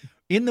letters.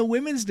 In the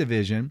women's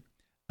division,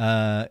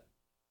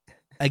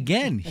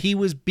 again, he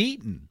was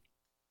beaten.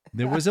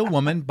 There was a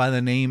woman by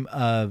the name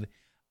of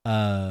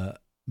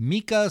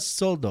Mika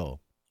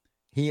Soldo.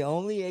 He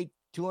only ate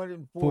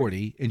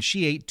 240. and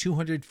she ate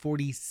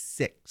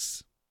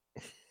 246.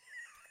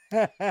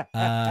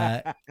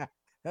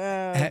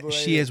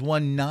 She has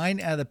won 9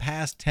 out of the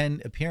past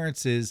 10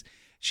 appearances.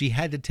 She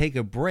had to take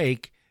a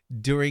break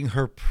during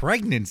her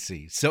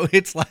pregnancy. So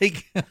it's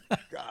like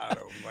God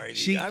almighty.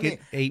 she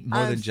ate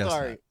more than just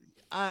sorry. that.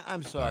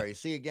 I'm sorry.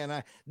 See,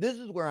 again, this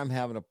is where I'm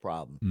having a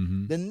problem.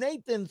 Mm-hmm. The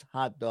Nathan's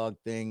hot dog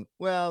thing,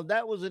 well,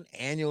 that was an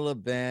annual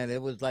event. It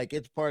was like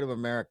it's part of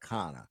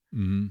Americana.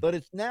 Mm-hmm. But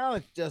it's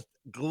just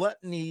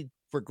gluttony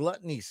for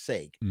gluttony's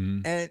sake.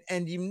 Mm-hmm. And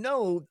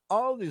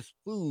all this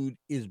food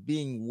is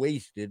being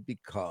wasted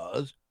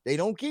because they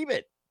don't keep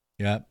it.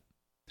 Yep.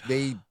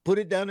 They put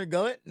it down their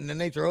gullet and then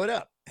they throw it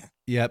up.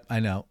 Yep, I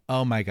know.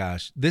 Oh my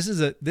gosh.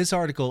 This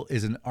article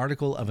is an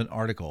article of an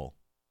article.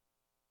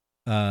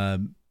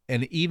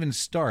 And it even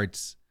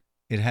starts,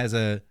 it has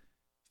a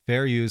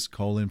fair use : /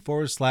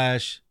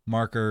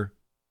 marker.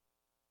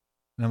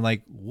 And I'm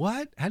like,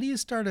 what? How do you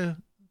start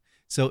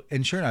so,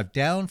 and sure enough,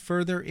 down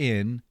further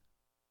in,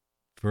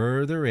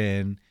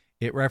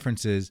 it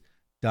references ...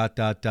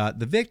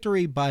 The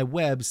victory by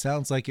Webb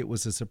sounds like it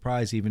was a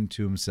surprise even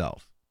to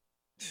himself.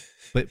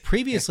 But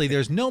previously,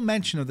 there's no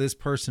mention of this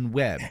person,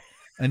 Webb,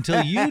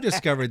 until you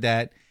discovered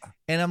that.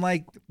 And I'm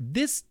like,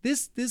 this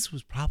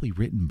was probably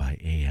written by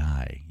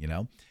AI,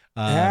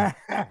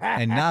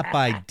 and not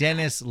by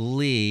Dennis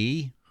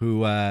Lee,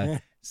 who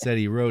said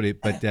he wrote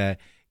it. But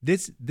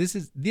this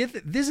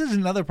is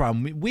another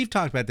problem. We've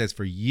talked about this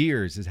for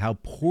years, is how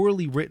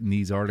poorly written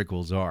these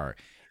articles are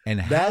and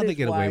how they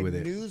get away with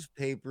it.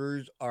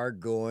 Newspapers are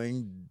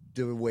going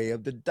the way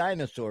of the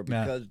dinosaur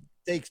because it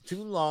takes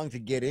too long to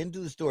get into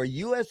the story.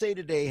 USA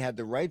Today had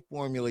the right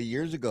formula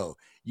years ago.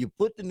 You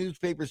put the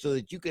newspaper so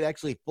that you could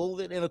actually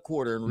fold it in a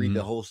quarter and read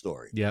the whole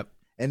story. Yep.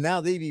 And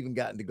now they've even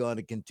gotten to go on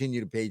to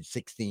continue to page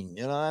 16.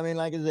 You know what I mean?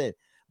 Like I said.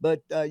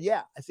 But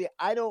see,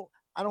 I don't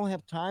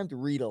have time to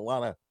read a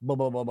lot of blah,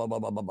 blah, blah, blah, blah,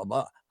 blah, blah,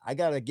 blah. I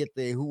got to get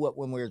the who, what,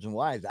 when, where's, and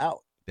why's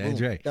out.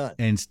 That's Boom, right. Done.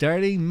 And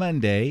starting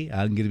Monday,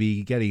 I'm going to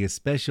be getting a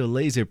special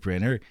laser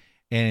printer,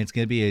 and it's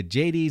going to be at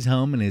JD's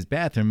home in his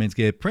bathroom, and it's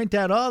going to print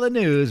out all the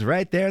news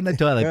right there in the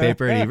toilet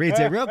paper, and he reads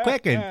it real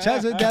quick and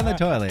shoves it down the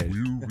toilet.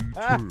 You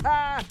return to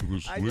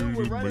the I Slade knew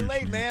we're and running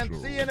late, Mayson man.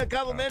 show See you in a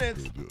couple after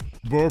minutes. this.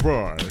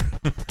 Bye-bye.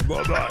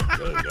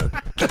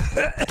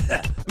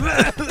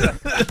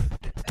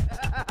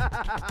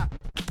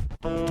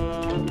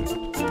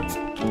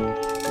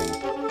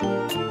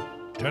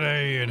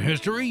 Today in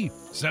history,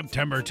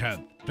 September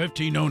 10th,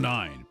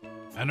 1509.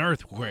 An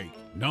earthquake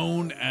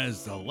known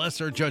as the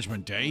Lesser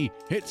Judgment Day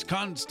hits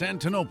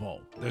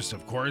Constantinople. This,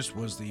 of course,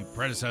 was the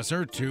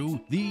predecessor to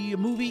the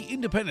movie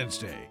Independence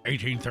Day.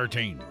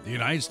 1813. The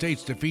United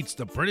States defeats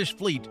the British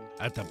fleet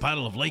at the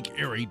Battle of Lake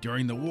Erie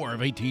during the War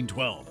of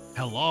 1812.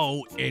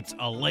 Hello, it's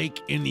a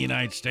lake in the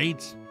United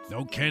States?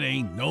 No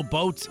kidding. No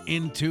boats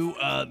into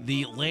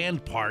the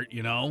land part,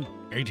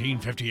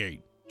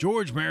 1858.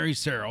 George Mary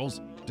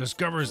Searles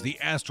discovers the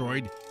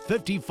asteroid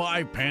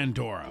 55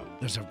 Pandora.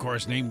 This, of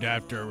course, named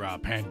after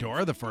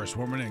Pandora, the first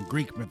woman in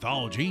Greek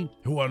mythology,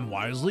 who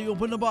unwisely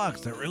opened a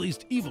box that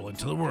released evil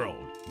into the world.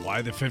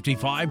 Why the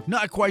 55?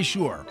 Not quite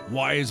sure.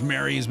 Why is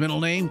Mary his middle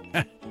name?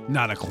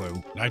 Not a clue.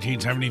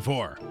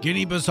 1974.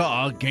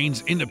 Guinea-Bissau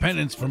gains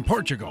independence from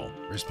Portugal.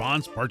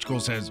 Response, Portugal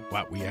says,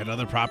 what, we had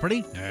other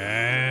property?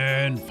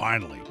 And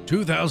finally,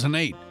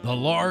 2008. The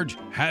Large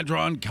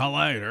Hadron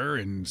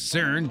Collider in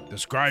CERN,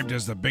 described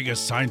as the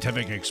biggest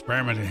scientific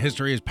experiment in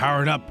history, is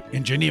powered up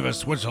in Geneva,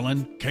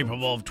 Switzerland,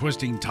 capable of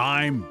twisting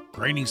time,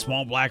 creating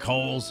small black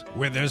holes.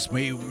 With this,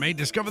 we may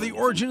discover the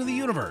origin of the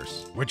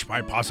universe, which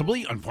might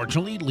possibly,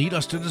 unfortunately, lead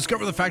us to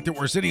discover the fact that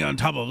we're sitting on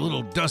top of a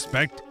little dust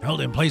speck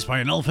held in place by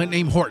an elephant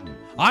named Horton.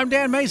 I'm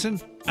Dan Mayson,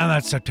 and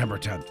that's September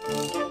 10th.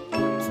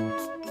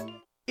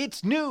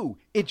 It's new.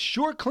 It's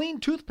Sure Clean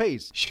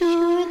toothpaste.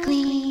 Sure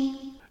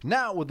Clean.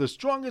 Now with the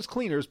strongest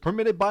cleaners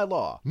permitted by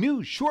law.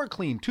 New Sure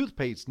Clean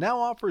toothpaste now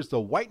offers the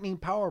whitening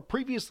power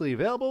previously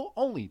available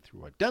only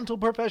through a dental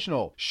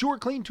professional. Sure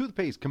Clean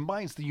toothpaste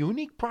combines the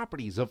unique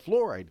properties of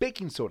fluoride,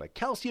 baking soda,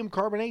 calcium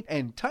carbonate,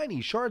 and tiny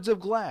shards of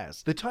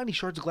glass. The tiny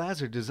shards of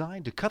glass are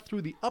designed to cut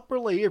through the upper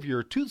layer of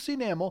your tooth's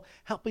enamel,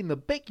 helping the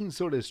baking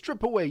soda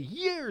strip away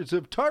years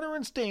of tartar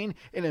and stain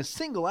in a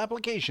single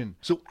application.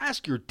 So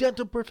ask your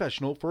dental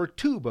professional for a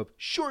tube of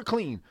Sure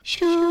Clean.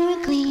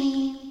 Sure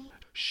Clean.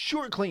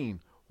 Sure Clean.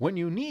 When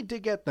you need to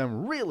get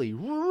them really,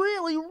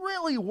 really,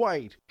 really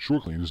white. Sure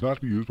Clean is not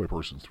to be used by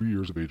persons 3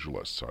 years of age or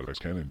less. Side effects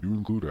can and do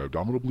include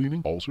abdominal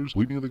bleeding, ulcers,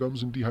 bleeding of the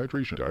gums and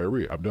dehydration,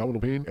 diarrhea, abdominal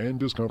pain,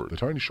 and discomfort. The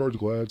tiny shards of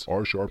glass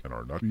are sharp and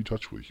are not to be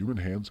touched with human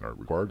hands and are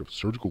required of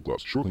surgical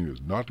gloves. Sure Clean is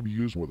not to be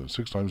used more than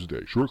 6 times a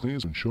day. Sure Clean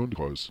has been shown to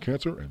cause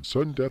cancer and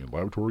sudden death in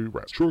laboratory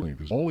rats. Sure Clean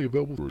is only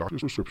available through a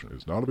doctor's prescription. It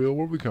is not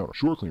available over the counter.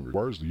 Sure Clean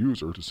requires the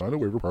user to sign a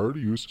waiver prior to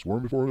use,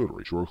 sworn before a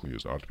notary. Sure Clean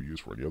is not to be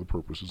used for any other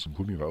purposes,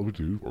 including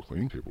altitude or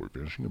cleaning, tapework,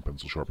 finishing, and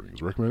pencil sharpening. It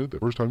is recommended that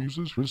first-time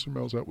users rinse their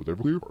mouths out with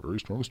Everclear or very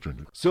strong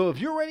astringent. So if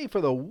you're ready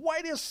for the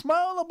whitest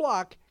smile on the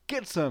block,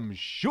 get some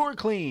Sure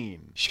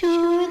Clean.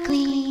 Sure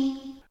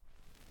Clean.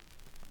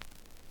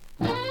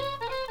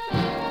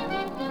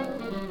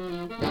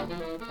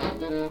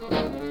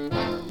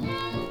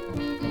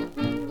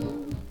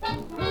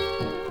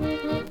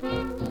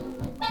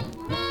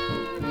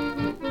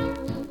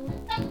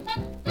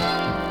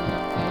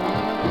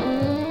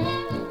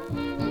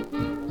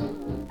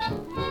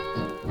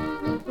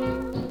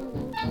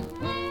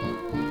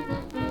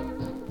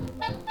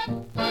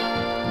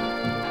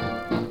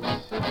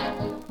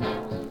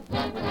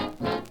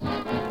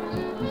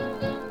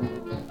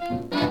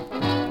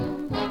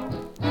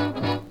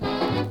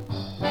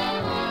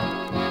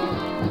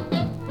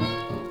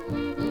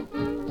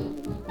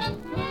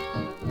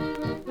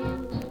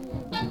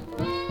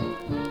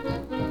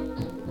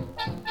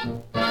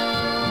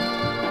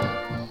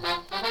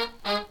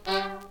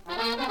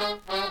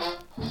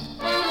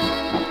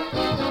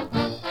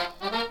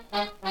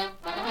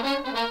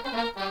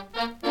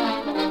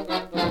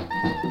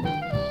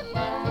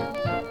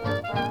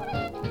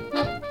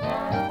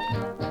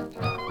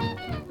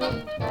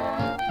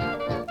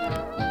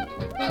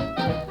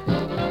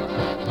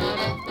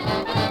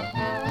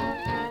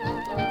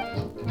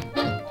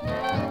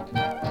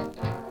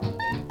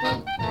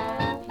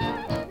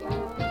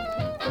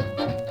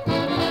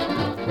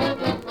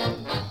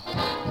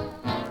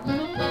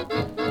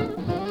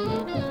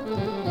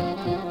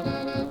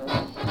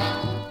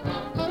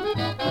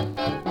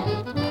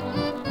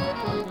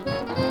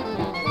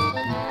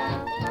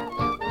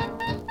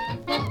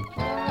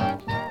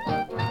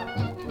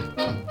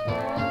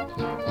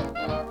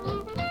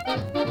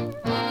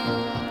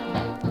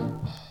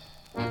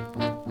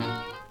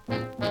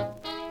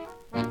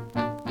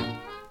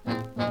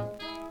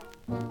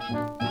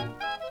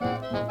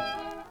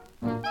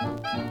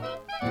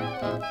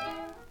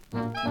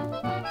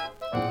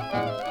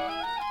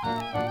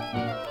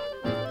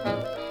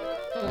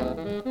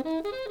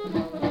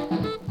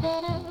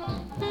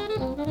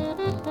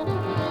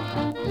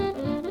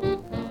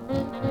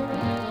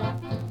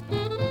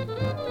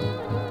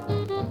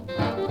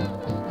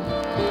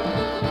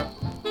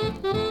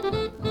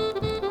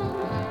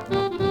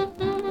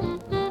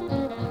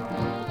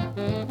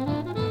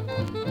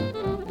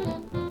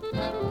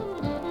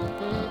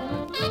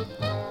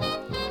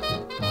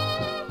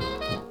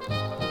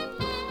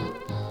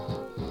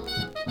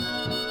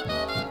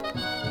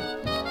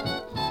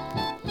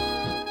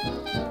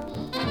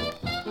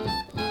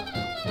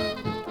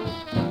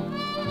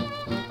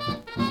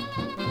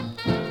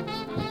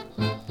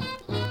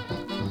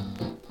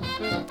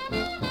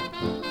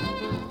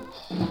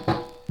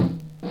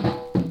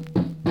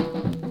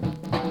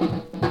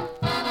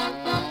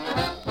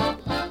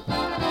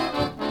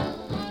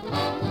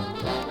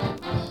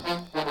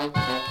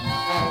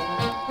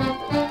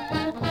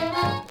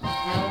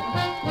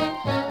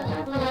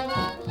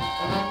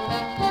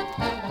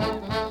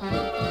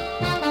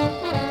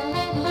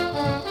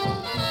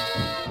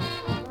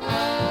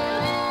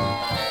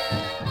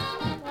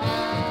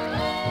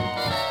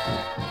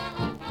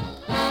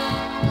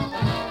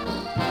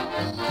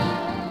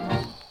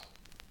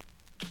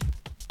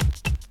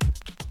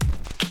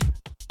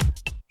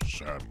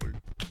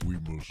 We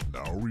must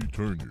now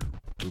return you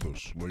to the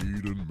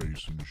Slade and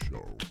Mayson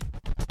Show.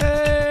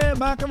 Hey,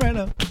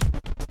 Macarena.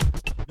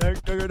 Hey,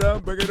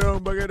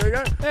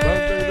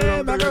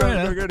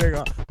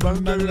 Macarena.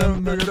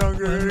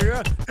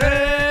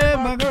 Hey,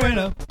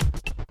 Macarena.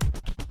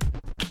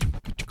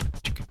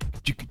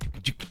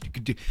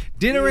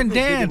 Dinner and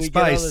Dance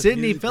by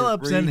Sidney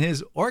Phillips and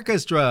his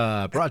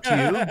orchestra, brought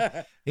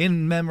to you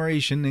in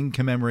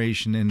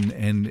commemoration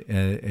and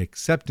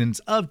acceptance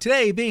of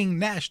today being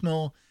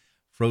National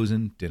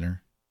Frozen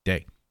Dinner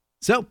Day.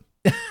 So,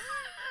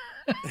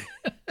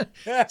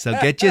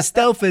 get your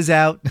stofers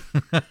out.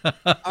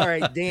 All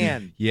right,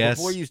 Dan. Yes.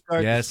 Before you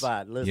start the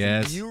spot,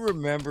 listen. Do you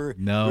remember?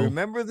 No.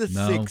 Remember the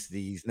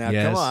 60s? Now,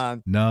 yes, come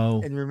on.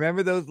 No. And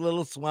remember those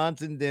little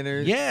Swanson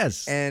dinners?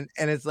 Yes. And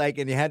it's like,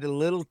 and you had the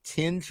little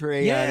tin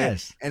tray on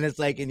it, and it's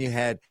like, and you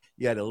had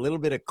a little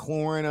bit of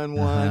corn on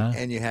one,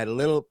 and you had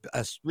a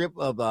strip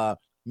of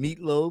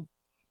meatloaf.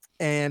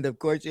 And of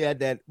course, you had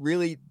that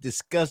really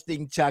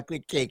disgusting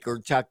chocolate cake or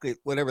chocolate,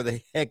 whatever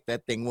the heck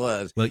that thing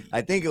was. Well,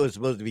 I think it was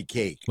supposed to be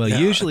cake. Well,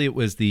 usually it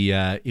was the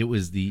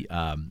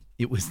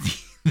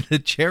the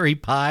cherry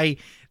pie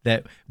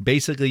that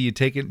basically you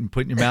take it and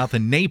put in your mouth,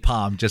 and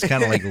napalm just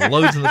kind of like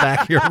loads in the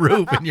back of your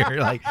roof, and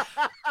you're like.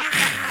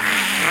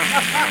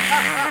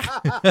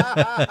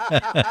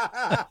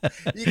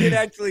 You can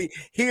actually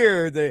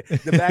hear the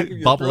back of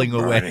your bubbling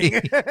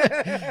away,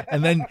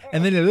 and then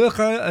you look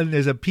and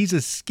there's a piece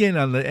of skin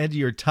on the edge of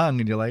your tongue,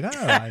 and you're like, oh,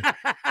 I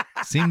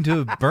seem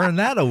to have burned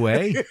that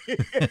away.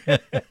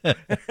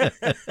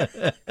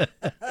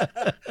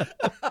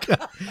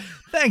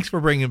 Thanks for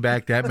bringing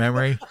back that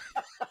memory.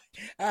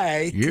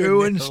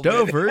 You and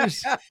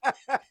Stofers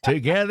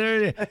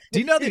together. Do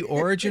you know the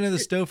origin of the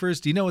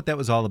Stofers? Do you know what that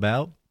was all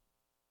about?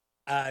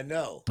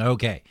 No.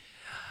 Okay.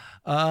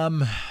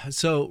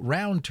 So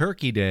round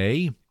Turkey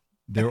Day,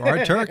 there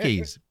are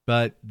turkeys,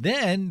 but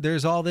then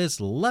there's all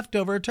this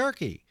leftover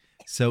turkey.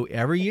 So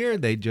every year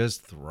they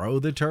just throw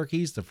the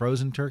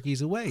frozen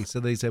turkeys away. So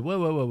they said,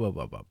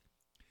 whoa.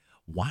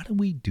 Why don't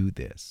we do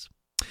this?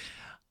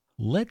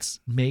 Let's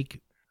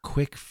make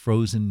quick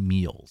frozen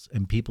meals,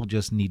 and people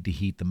just need to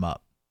heat them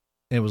up.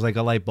 And it was like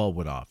a light bulb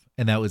went off,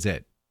 and that was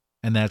it.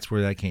 And that's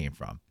where that came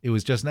from. It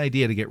was just an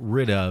idea to get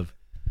rid of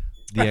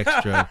the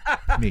extra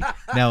meat.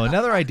 Now,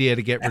 another idea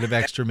to get rid of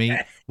extra meat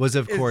was,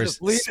 of course,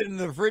 just leave it in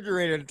the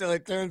refrigerator until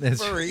it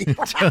turns furry.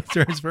 Until it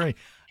turns furry.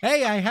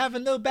 Hey, I have a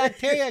new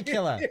bacteria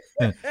killer.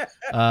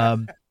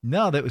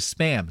 No, that was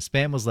Spam.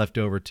 Spam was left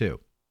over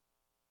too.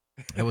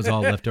 It was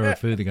all leftover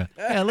food. They go,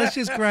 yeah, let's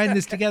just grind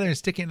this together and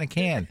stick it in a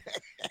can.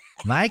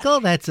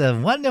 Michael, that's a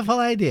wonderful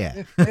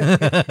idea.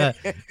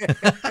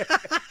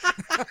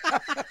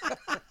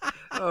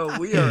 Oh,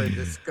 we are a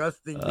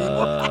disgusting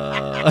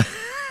people.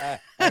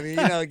 I mean,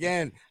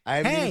 again, I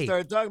haven't even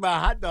started talking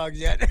about hot dogs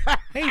yet.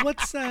 Hey, what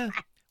are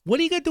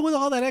you going to do with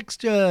all that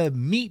extra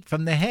meat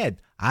from the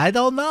head? I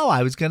don't know.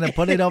 I was going to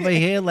put it over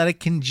here, let it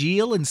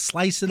congeal, and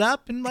slice it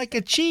up and like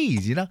a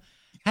cheese,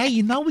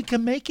 Hey, we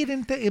can make it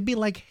into, it'd be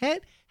like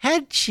head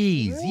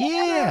cheese.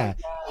 Yeah,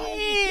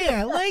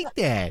 I like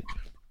that.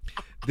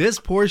 This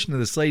portion of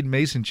the Slade and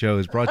Mayson Show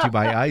is brought to you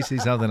by Icy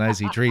Southern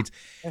Icy Treats.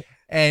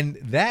 And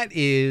that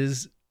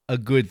is a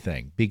good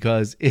thing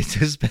because it's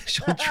a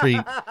special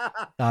treat.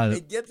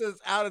 It gets us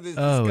out of this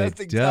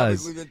disgusting topic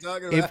we've been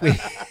talking about.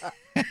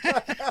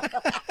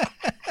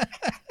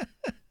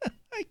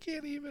 I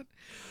can't even.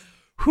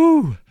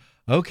 Whew.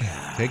 Okay,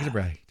 take a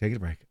break.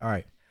 All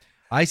right.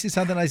 Icy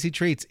Southern Icy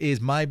Treats is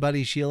my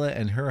buddy Sheila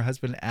and her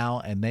husband Al,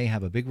 and they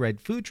have a big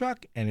red food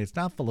truck, and it's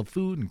not full of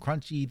food and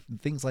crunchy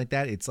and things like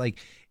that. It's like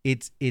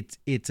it's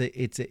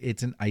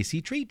an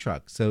icy treat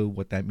truck. So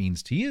what that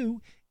means to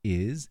you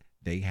is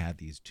they have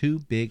these two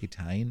big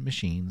Italian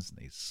machines.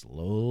 They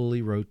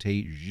slowly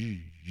rotate,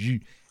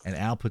 and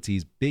Al puts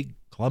these big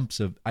clumps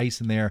of ice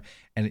in there,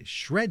 and it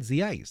shreds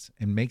the ice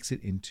and makes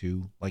it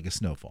into like a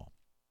snowfall.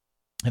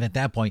 And at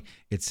that point,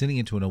 it's sitting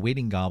into an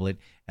awaiting goblet,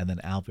 and then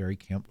Al very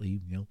carefully,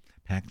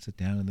 packs it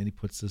down, and then he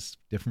puts this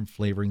different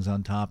flavorings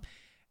on top.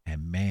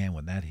 And man,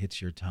 when that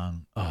hits your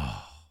tongue,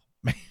 oh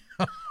man,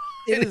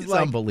 it is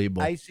like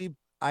unbelievable. Icy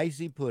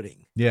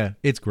pudding. Yeah,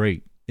 it's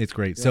great. It's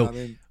great.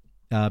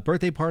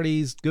 Birthday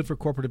parties, good for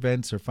corporate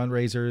events or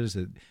fundraisers.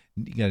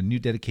 You got a new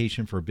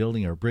dedication for a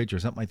building or a bridge or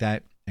something like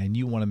that, and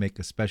you want to make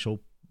a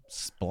special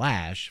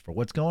splash for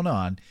what's going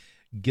on,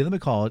 give them a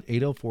call at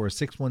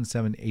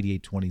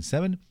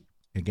 804-617-8827.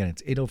 Again,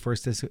 it's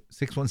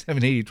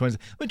 804-617-8827. Let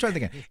me try that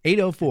again.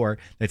 804,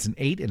 that's an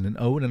 8 and an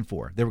O and a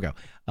 4. There we go.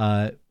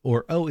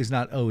 Or O is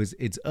not O,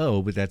 it's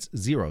O, but that's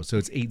 0. So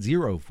it's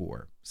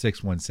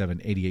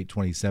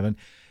 804-617-8827.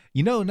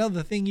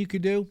 Another thing you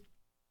could do?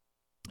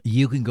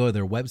 You can go to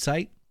their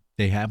website.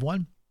 They have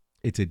one.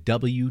 It's at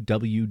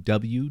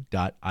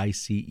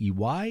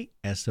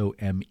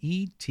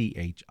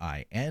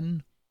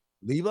www.iceysomethin.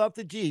 Leave off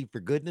the G, for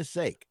goodness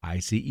sake.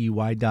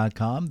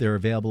 ICEY.com. They're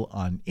available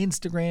on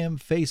Instagram,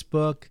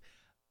 Facebook,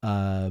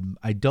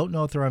 I don't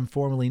know if they're on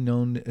formerly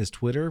known as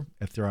Twitter,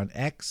 if they're on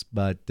X,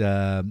 but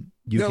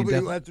Nobody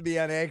wants to be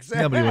on X.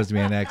 Nobody wants to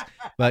be on X.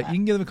 But you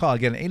can give them a call.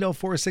 Again,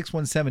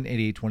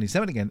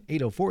 804-617-8827. Again,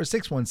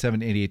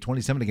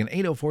 804-617-8827. Again,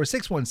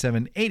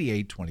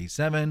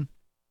 804-617-8827.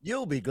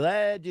 You'll be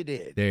glad you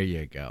did. There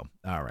you go.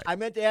 All right. I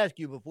meant to ask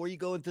you before you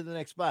go into the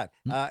next spot.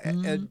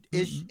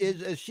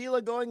 Is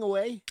Sheila going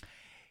away?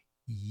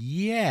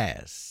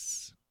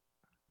 Yes.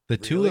 The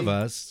two of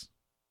us.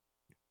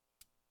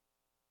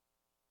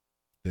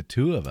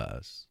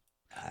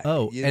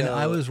 Oh, and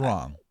I was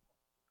wrong.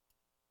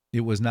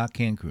 It was not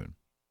Cancun.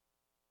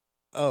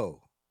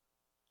 Oh.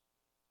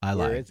 I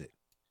lied. Where is it?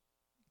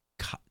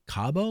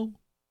 Cabo?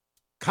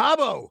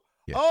 Cabo.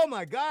 Yeah. Oh,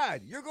 my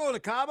God. You're going to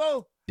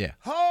Cabo? Yeah.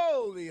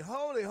 Holy.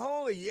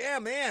 Yeah,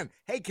 man.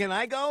 Hey, can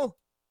I go?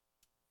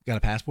 Got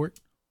a passport?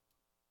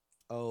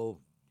 Oh,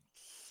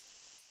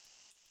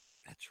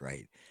 that's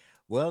right.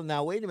 Well,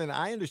 now, wait a minute.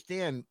 I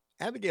understand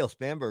Abigail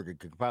Spanberger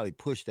could probably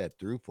push that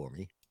through for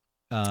me.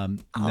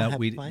 No,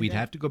 we'd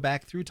have to go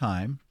back through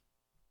time.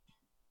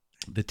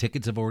 The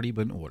tickets have already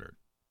been ordered.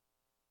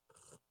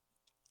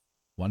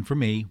 One for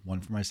me, one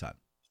for my son.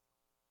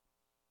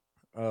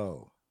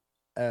 Oh.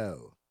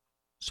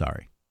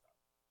 Sorry.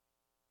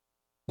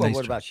 Well, Nice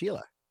what try. about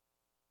Sheila?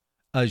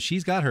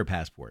 She's got her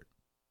passport.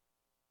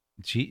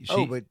 But she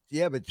Al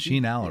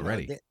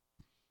already.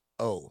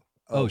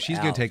 She's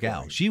gonna take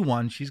Al. She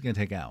won. She's gonna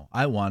take Al.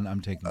 I won.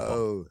 I'm taking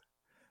Paul.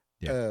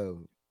 Okay.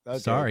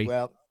 Sorry.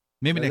 Well,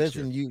 maybe next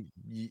listen, year.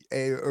 You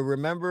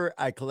remember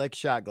I collect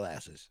shot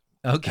glasses.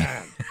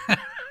 Okay.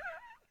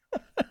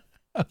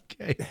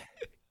 Okay.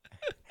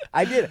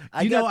 I did.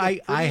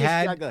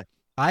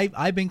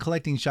 I've been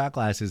collecting shot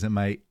glasses, and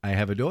I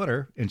have a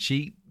daughter, and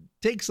she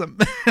takes them.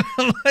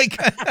 I'm like,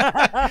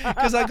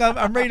 because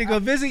I'm ready to go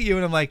visit you,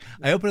 and I'm like,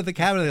 I open up the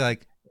cabinet, they're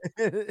like,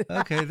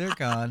 okay, they're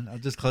gone. I'll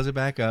just close it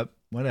back up.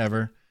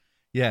 Whatever.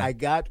 Yeah. I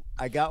got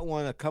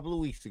one a couple of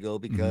weeks ago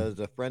because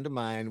a friend of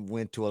mine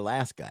went to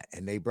Alaska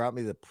and they brought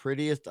me the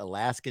prettiest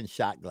Alaskan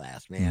shot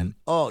glass, man. Mm-hmm.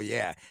 Oh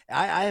yeah.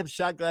 I have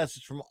shot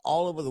glasses from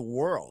all over the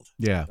world.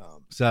 Yeah.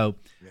 Going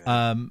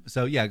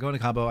to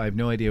Cabo. I have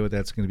no idea what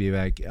that's going to be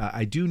like.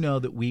 I do know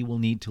that we will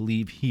need to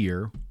leave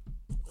here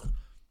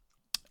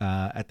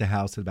at the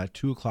house at about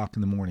 2:00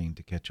 in the morning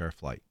to catch our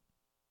flight.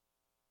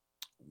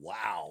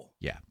 Wow.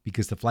 Yeah.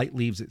 Because the flight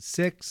leaves at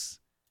 6:00.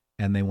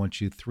 And they want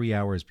you 3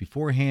 hours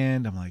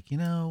beforehand. I'm like,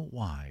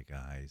 why,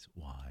 guys?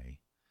 Why?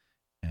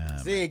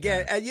 See,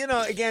 again,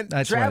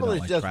 travel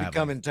has just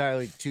become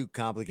entirely too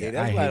complicated.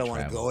 That's why I don't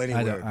want to go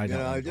anywhere. I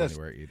don't want to go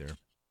anywhere either.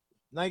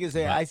 Like I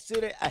say, I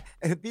sit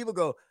and people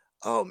go,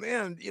 oh,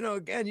 man,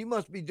 again, you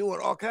must be doing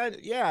all kinds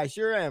of, yeah, I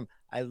sure am.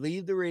 I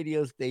leave the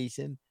radio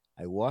station.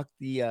 I walk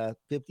the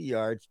 50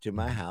 yards to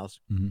my house.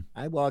 Mm-hmm.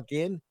 I walk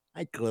in.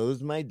 I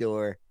close my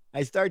door.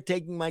 I start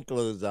taking my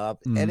clothes off,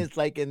 and it's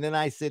like, and then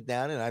I sit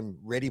down and I'm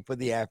ready for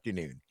the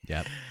afternoon.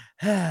 Yep.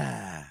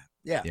 Yeah.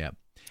 So.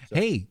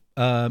 Hey,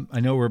 I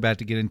know we're about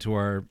to get into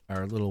our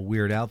little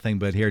Weird Al thing,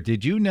 but here,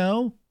 did you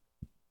know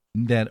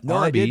that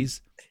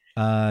Arby's,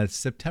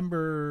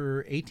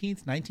 September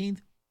 18th,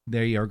 19th,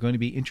 they are going to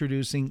be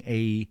introducing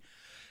a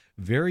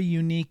very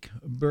unique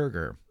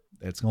burger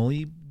that's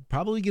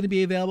probably going to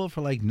be available for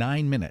like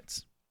 9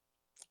 minutes.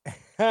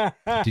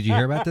 Did you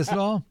hear about this at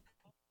all?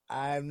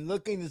 I'm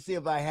looking to see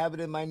if I have it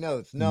in my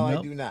notes. No, I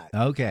do not.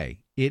 Okay.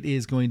 It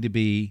is going to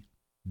be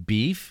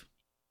beef,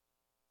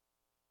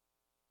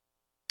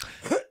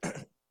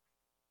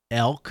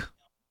 elk,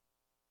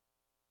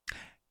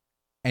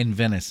 and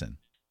venison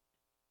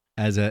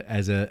as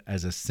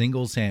a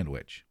single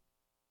sandwich.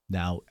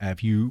 Now,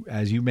 as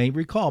you may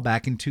recall,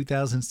 back in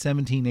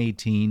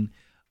 2017-18,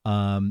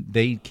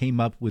 they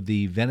came up with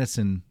the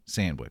venison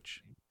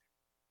sandwich.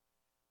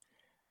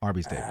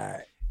 Arby's did.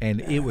 And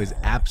it was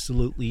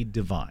absolutely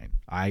divine.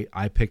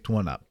 I picked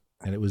one up,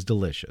 and it was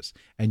delicious.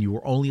 And you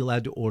were only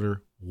allowed to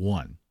order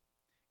one.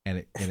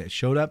 And it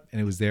showed up,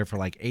 and it was there for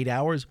like 8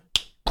 hours.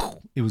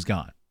 It was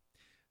gone.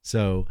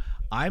 So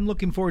I'm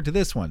looking forward to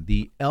this one,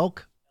 the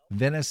elk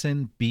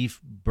venison beef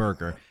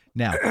burger.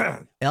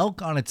 Now,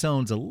 elk on its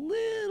own is a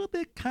little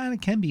bit kind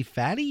of can be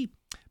fatty,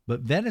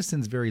 but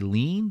venison's very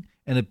lean,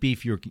 and a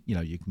beef you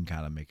can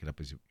kind of make it up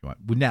as you want.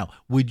 Now,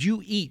 would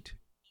you eat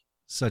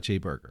such a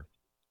burger?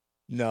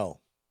 No.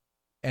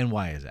 And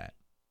why is that?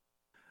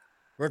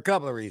 For a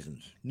couple of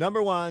reasons.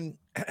 Number one,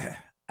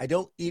 I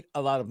don't eat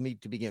a lot of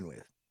meat to begin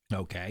with.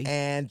 Okay.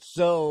 And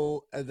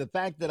so the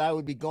fact that I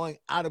would be going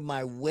out of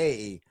my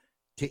way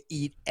to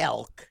eat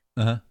elk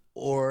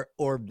or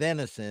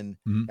venison,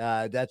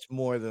 that's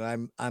more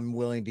than I'm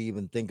willing to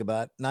even think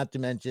about. Not to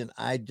mention,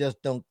 I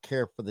just don't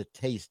care for the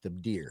taste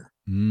of deer.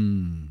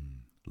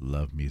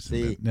 Love me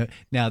some.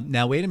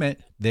 Now wait a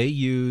minute. They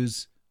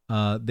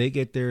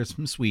get theirs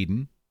from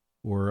Sweden.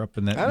 Or up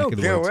in that. I don't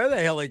care where the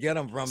hell they get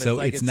them from. So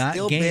it's not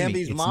still gamey.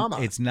 Bambi's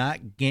mama. It's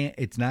not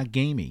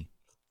gamey.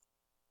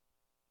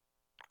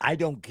 I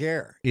don't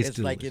care. It's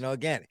like, delicious.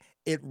 Again,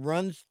 it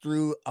runs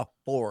through a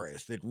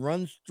forest. It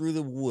runs through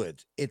the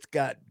woods. It's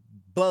got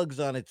bugs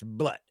on its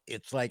butt.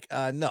 It's like,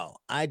 no,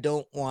 I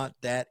don't want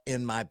that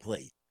in my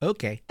plate.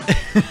 Okay.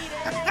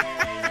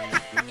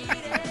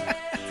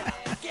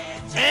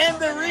 And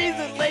the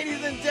reason,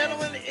 ladies and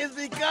gentlemen, is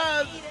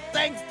because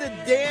thanks to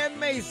Dan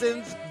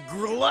Mason's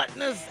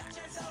gluttonous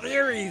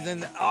theories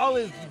and all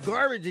his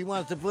garbage he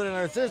wants to put in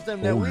our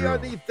system, that we are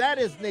the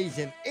fattest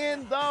nation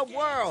in the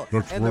world.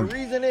 That's and right. the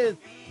reason is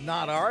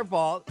not our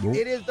fault. Nope.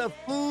 It is the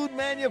food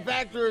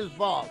manufacturer's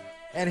fault.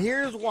 And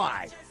here's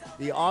why.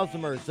 The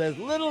Awesomer says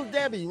Little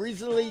Debbie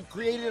recently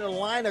created a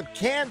line of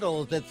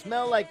candles that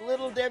smell like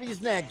Little Debbie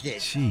snack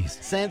cakes.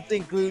 Jeez. Scents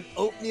include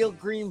oatmeal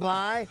cream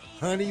pie,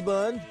 honey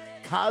buns,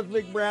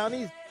 cosmic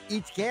brownies.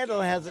 Each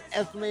candle has an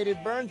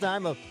estimated burn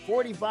time of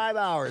 45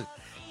 hours.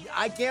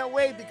 I can't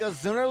wait because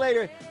sooner or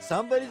later,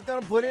 somebody's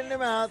going to put it in their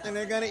mouth and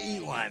they're going to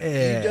eat one.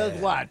 Yeah. You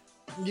just watch.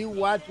 You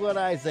watch what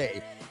I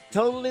say.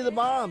 Totally the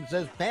Bomb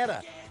says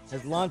Fanta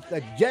has launched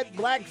a jet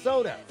black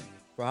soda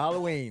for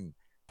Halloween.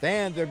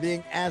 Fans are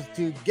being asked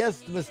to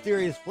guess the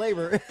mysterious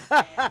flavor.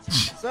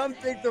 Some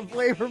think the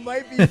flavor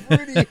might be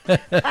fruity.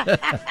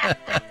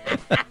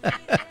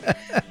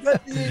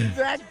 But the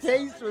exact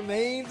taste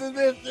remains a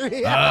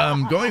mystery.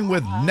 I'm going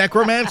with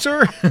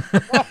necromancer.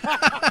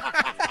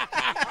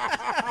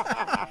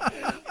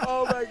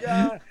 Oh, my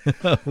God.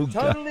 Oh, God.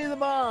 Totally the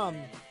Bomb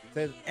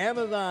says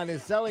Amazon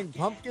is selling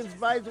pumpkin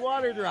spice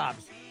water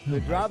drops. The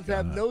drops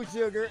have no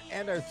sugar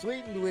and are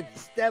sweetened with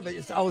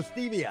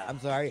stevia. I'm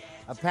sorry.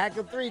 A pack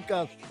of 3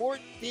 costs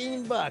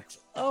 $14.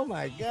 Oh,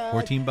 my God.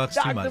 $14 too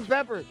Dr. much.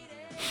 Pepper.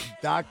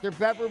 Dr.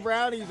 Pepper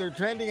brownies are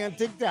trending on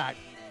TikTok.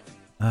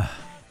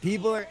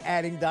 People are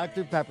adding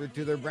Dr. Pepper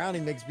to their brownie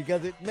mix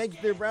because it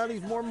makes their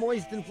brownies more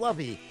moist and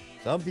fluffy.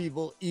 Some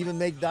people even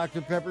make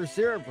Dr. Pepper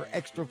syrup for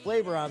extra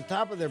flavor on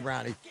top of their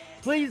brownies.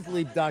 Please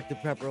leave Dr.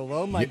 Pepper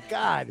alone. My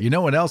God. You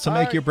know what else will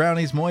make your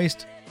brownies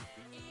moist?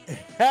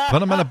 Put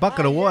them in a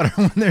bucket of water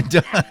when they're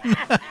done.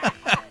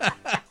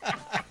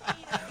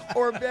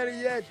 Or better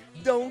yet,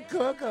 don't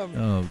cook them.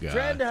 Oh, God.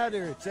 Trend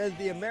Hunter says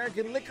the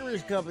American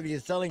Licorice Company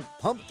is selling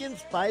pumpkin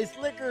spice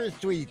licorice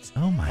treats.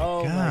 Oh, my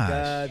Oh, gosh. my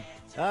God.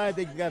 I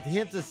think you got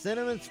hints of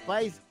cinnamon,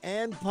 spice,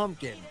 and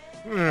pumpkin.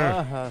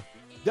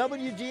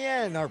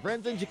 WGN, our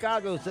friends in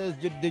Chicago, says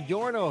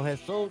DiGiorno has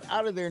sold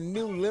out of their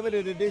new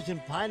limited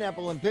edition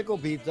pineapple and pickle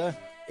pizza.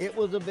 It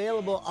was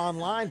available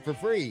online for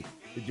free.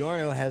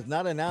 DiGiorno has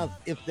not announced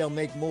if they'll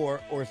make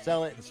more or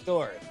sell it in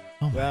stores.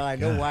 Oh, my Well, I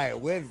know God. why it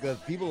would, because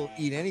people will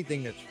eat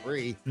anything that's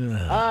free.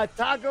 Ugh.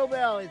 Taco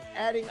Bell is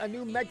adding a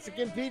new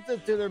Mexican pizza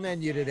to their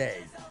menu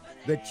today.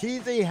 The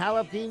cheesy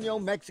jalapeno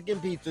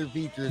Mexican pizza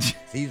features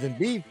seasoned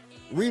beef,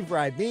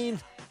 refried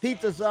beans,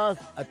 pizza sauce,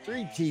 a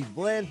 3-cheese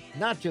blend,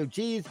 nacho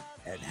cheese,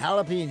 and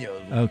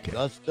jalapenos. Okay.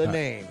 Just the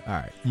name. All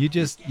right. You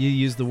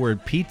use the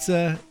word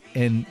pizza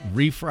and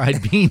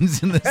refried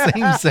beans in the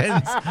same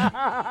sentence.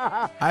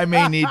 I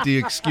may need to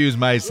excuse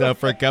myself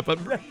for a cup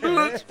of. Go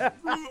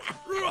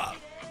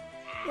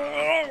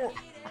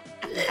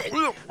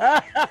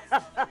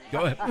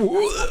ahead.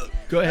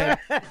 Go ahead.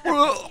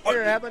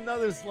 Here, have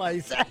another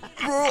slice.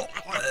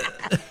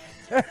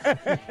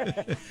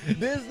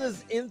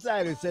 Business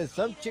Insider says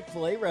some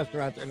Chick-fil-A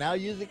restaurants are now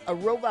using a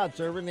robot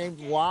server named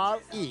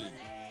Wall-E.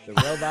 The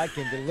robot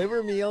can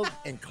deliver meals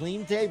and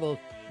clean tables,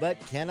 but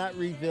cannot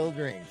refill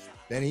drinks.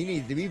 Then he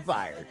needs to be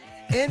fired.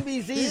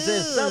 NBC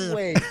says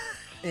Subway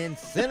and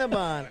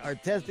Cinnabon are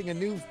testing a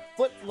new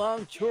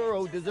foot-long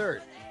churro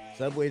dessert.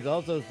 Subway's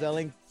also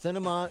selling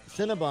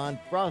Cinnabon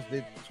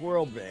frosted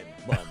swirl bread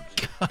buns.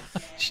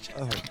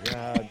 Oh,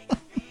 God.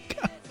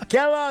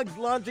 Kellogg's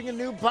launching a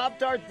new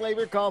Pop-Tart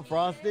flavor called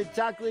Frosted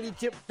Chocolatey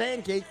Chip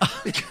Pancake.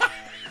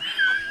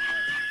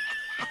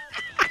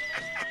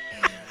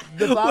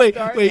 The Wait,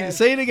 Pop-Tart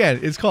say it again.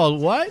 It's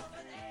called what?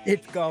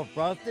 It's called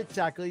Frosted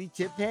Chocolatey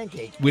Chip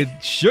Pancake. With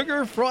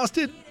sugar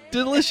frosted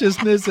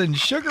deliciousness and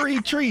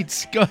sugary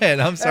treats. Go ahead.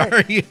 I'm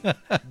sorry.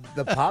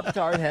 The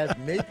Pop-Tart has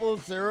maple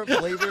syrup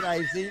flavored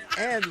icing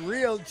and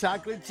real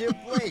chocolate chip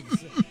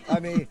flakes. I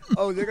mean,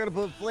 they're going to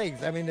put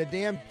flakes. I mean, the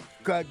damn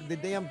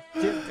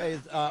chip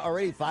is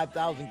already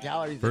 5,000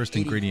 calories. First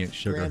and 80 ingredient,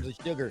 sugar. grams of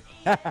sugar.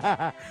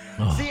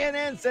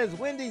 CNN says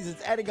Wendy's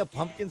is adding a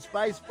pumpkin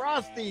spice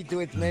frosty to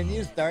its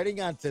menu starting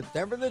on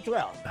September the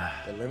 12th.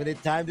 The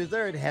limited time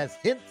dessert has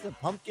hints of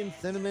pumpkin,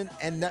 cinnamon,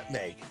 and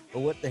nutmeg. But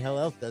what the hell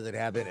else does it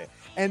have in it?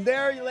 And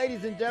there,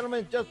 ladies and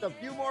gentlemen, just a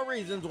few more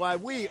reasons why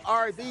we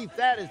are the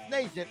fattest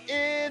nation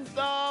in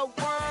the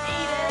world.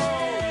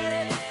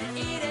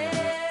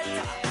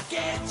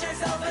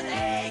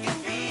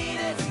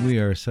 We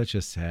are such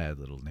a sad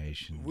little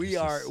nation. We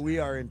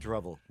are in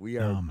trouble. We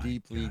are Oh, my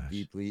deeply gosh.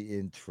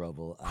 in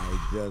trouble.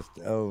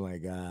 Oh my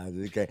God.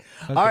 Okay.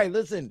 All right,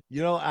 listen,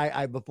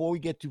 I before we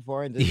get too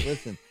far into this,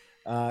 listen,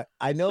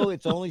 I know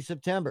it's only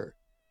September,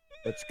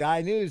 but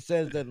Sky News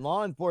says that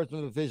law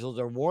enforcement officials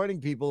are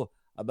warning people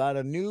about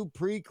a new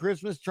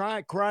pre-Christmas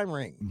crime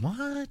ring.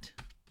 What?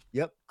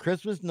 Yep.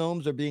 Christmas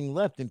gnomes are being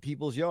left in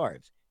people's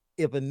yards.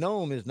 If a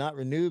gnome is not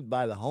renewed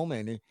by the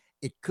homeowner,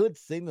 it could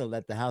signal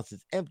that the house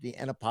is empty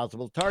and a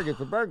possible target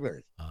for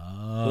burglars.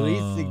 Oh.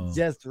 Police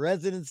suggest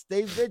residents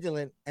stay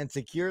vigilant and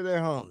secure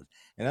their homes.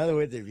 In other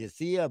words, if you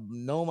see a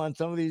gnome on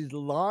somebody's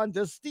lawn,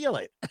 just steal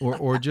it.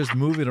 or just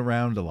move it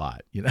around a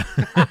lot,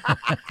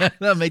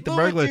 That'll make the Move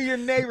it burglars. to your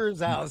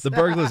neighbor's house. The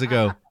burglars will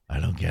go, I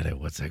don't get it.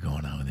 What's that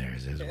going on there?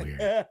 This is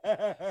weird.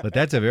 But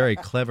that's a very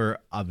clever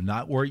of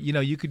not or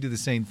you could do the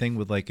same thing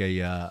with like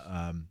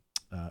a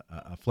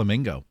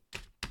flamingo.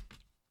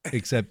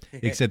 Except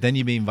then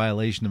you'd be in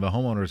violation of a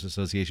homeowners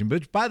association.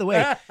 But by the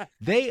way,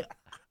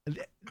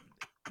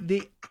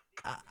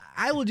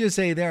 I will just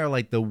say they're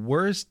like the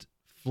worst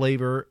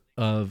flavor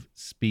of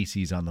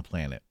species on the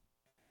planet.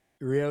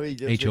 Really?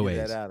 Just HOAs.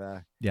 figure that out, huh?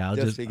 Yeah, I'll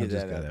just figure go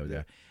that out.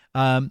 there.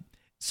 I'm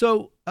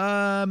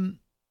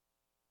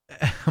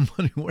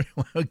wondering where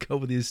I want to go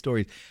with these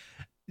stories.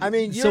 I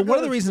mean, so one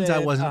of the reasons I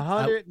wasn't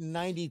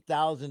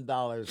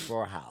 $190,000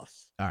 for a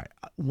house. All right,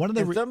 one of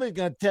the somebody's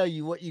going to tell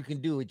you what you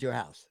can do with your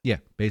house. Yeah,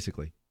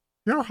 basically.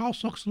 Your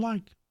house looks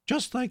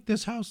just like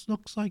this house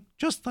looks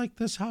just like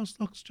this house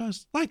looks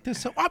just like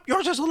this. So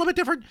yours is a little bit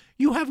different.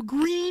 You have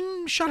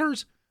green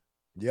shutters.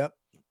 Yep.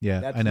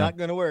 Yeah, that's I know. not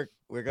going to work.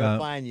 We're going to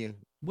find you.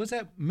 Was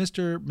that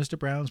Mr.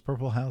 Brown's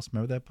Purple House?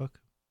 Remember that book?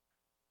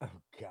 Oh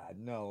God,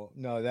 no,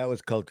 that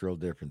was Cultural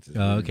Differences.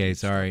 Oh, okay,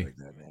 sorry. Like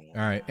that,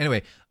 all right.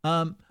 Anyway,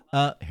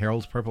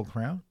 Harold's Purple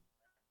Crown.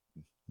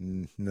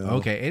 No.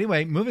 Okay.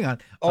 Anyway, moving on.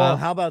 Oh,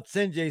 how about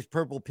Sinjay's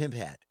Purple Pimp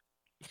Hat?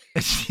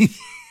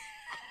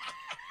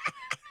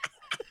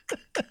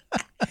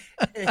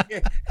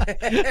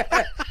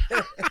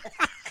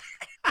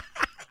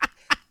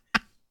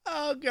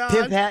 Oh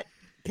God.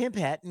 Pimp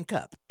hat, and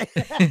cup.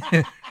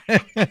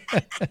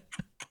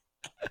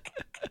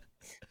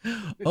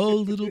 Oh,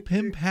 little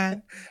pimp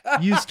hat,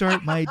 you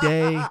start my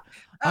day.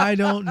 I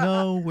don't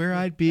know where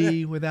I'd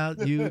be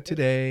without you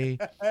today.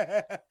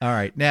 All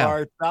right, now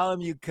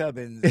Bartholomew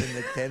Cubbins in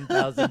the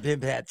 10,000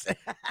 pimp hats.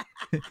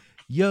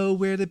 Yo,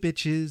 where the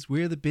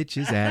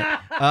bitches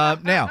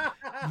at? Now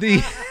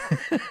the.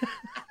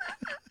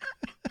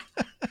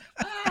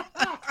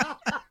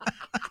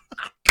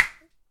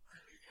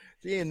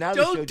 See, now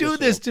don't do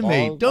this to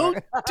me.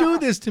 Don't do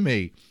this to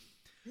me.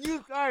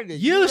 You started it.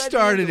 You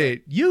started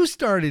it. You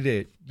started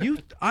it.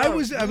 I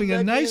was having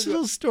a nice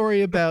little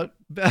story about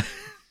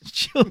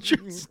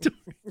children's story.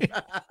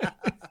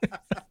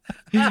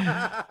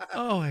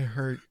 Oh, I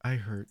hurt.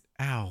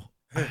 Ow.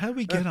 How did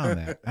we get on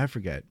that? I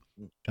forget.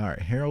 All right.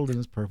 Harold and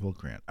his purple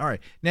crayon. All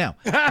right. Now,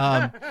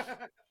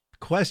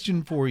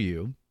 question for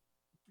you.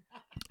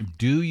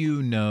 Do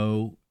you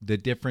know the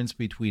difference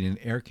between an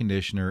air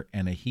conditioner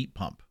and a heat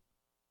pump?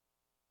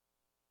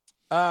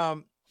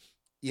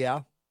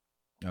 Yeah.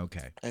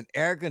 Okay. An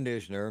air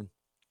conditioner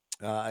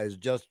is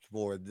just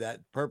for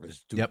that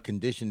purpose, to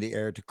condition the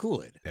air to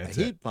cool it. That's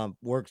a heat pump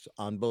works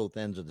on both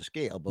ends of the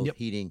scale, both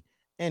heating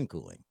and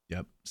cooling.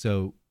 Yep.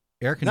 So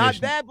air conditioner.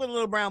 Not bad for the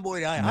little brown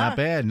boy. Not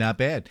bad. Not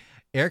bad.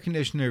 Air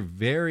conditioner,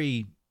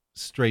 very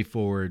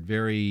straightforward,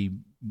 very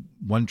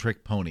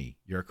one-trick pony.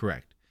 You're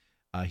correct.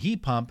 A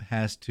heat pump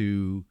has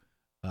to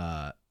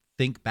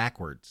think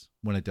backwards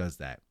when it does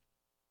that.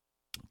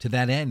 To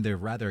that end, they're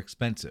rather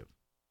expensive.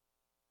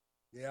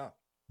 Yeah.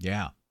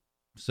 Yeah.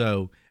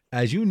 So,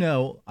 as you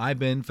know, I've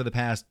been for the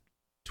past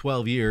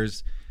 12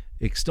 years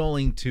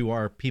extolling to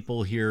our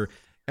people here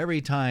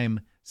every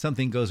time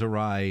something goes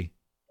awry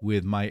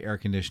with my air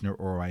conditioner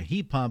or my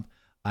heat pump,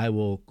 I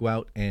will go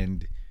out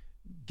and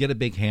get a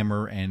big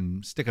hammer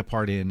and stick a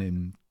part in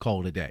and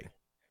call it a day.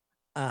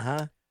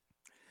 Uh-huh.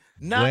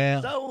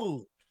 Not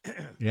so.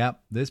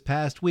 Yep. This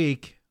past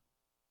week.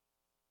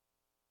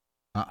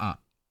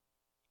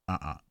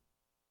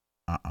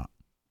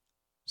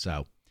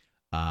 So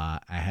I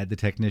had the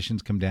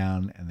technicians come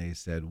down and they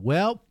said,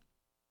 well,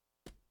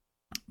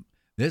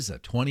 this is a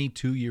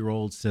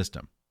 22-year-old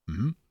system.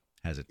 Mm-hmm.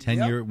 Has a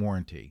 10-year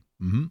warranty.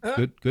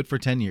 Mm-hmm. Good for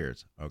 10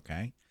 years.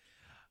 Okay.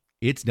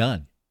 It's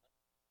done.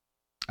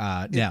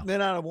 Now, it's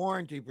been out of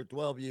warranty for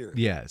 12 years.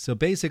 Yeah. So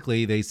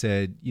basically they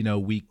said,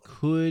 we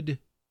could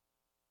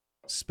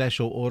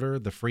special order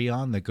the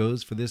Freon that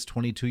goes for this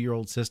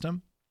 22-year-old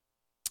system.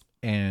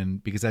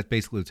 And because that's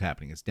basically what's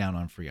happening. It's down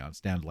on Freon. It's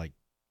down to like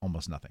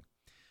almost nothing.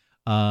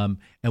 And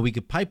we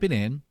could pipe it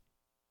in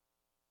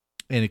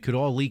and it could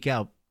all leak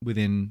out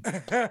within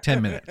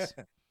 10 minutes.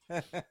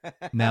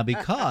 Now,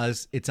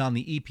 because it's on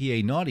the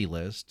EPA naughty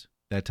list,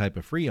 that type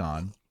of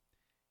Freon,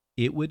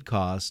 it would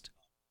cost,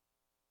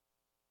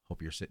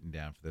 hope you're sitting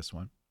down for this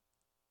one,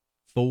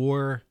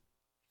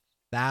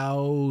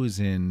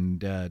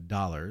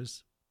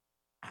 $4,000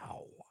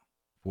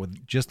 for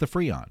just the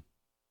Freon.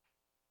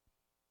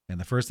 And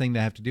the first thing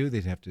they have to do,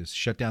 they'd have to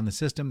shut down the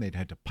system. They'd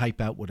have to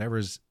pipe out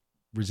whatever's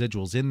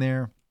residuals in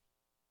there.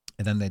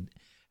 And then they'd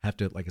have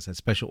to, like I said,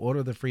 special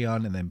order the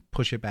Freon and then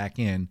push it back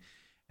in.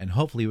 And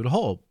hopefully it would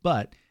hold.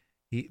 But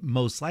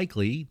most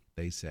likely,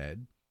 they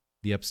said,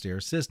 the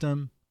upstairs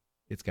system,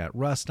 it's got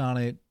rust on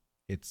it.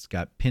 It's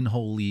got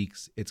pinhole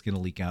leaks. It's going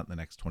to leak out in the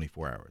next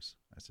 24 hours.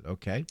 I said,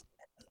 okay.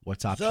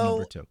 What's option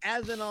number 2?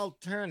 As an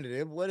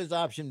alternative, what is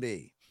option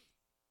B?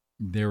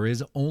 There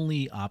is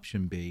only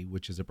option B,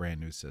 which is a brand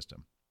new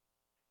system.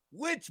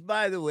 Which,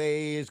 by the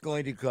way, is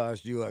going to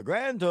cost you a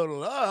grand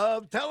total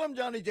of, tell him,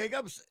 Johnny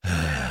Jacobs.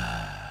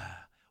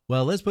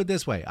 Well, let's put it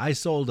this way. I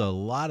sold a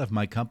lot of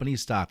my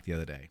company's stock the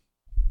other day.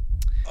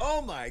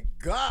 Oh, my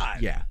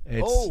God. Yeah.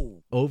 It's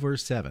over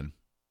 7.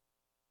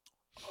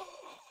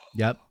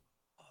 Yep.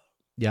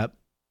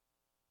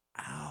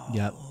 Ow.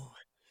 Yep.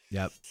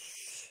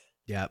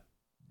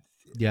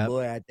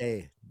 Boy, I tell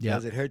you. Yep.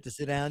 Does it hurt to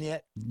sit down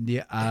yet?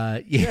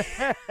 Yeah.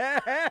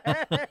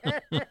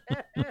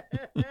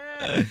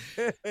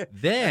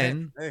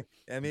 Then,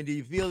 I mean, do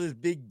you feel this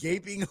big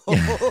gaping hole?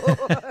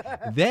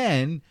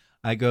 then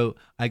I go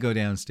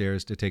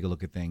downstairs to take a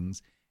look at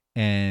things,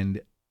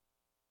 and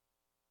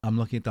I'm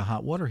looking at the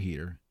hot water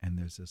heater, and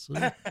there's this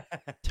little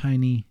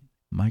tiny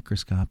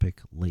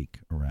microscopic lake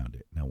around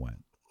it. And I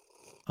went,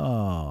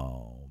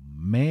 oh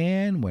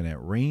man, when it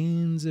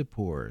rains, it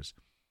pours.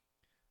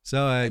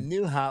 So a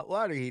new hot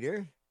water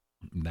heater.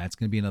 That's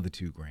going to be another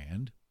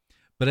 $2,000.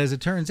 But as it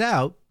turns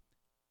out,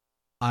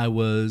 I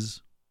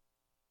was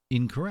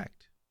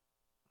incorrect.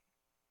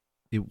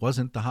 It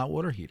wasn't the hot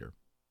water heater,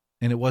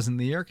 and it wasn't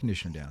the air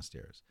conditioner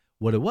downstairs.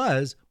 What it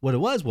was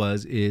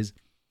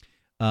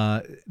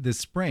this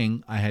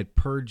spring I had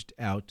purged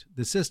out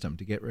the system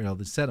to get rid of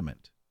the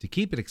sediment, to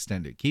keep it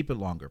extended, keep it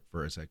longer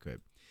for as I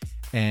could.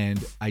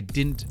 And I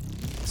didn't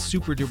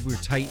super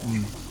duper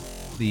tighten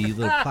the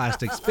little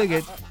plastic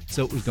spigot,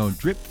 so it was going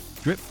drip,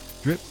 drip,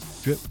 drip,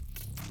 drip.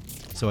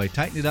 So I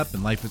tightened it up,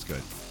 and life was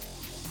good.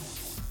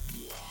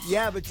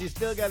 Yeah, but you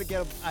still got to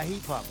get a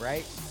heat pump,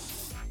 right?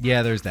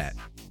 Yeah, there's that.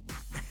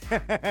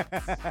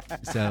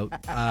 So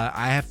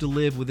I have to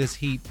live with this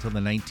heat till the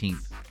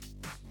 19th.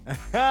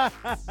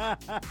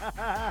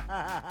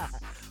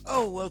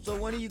 Oh, well, so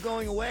when are you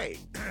going away?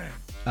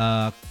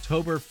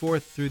 October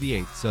 4th through the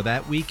 8th. So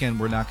that weekend,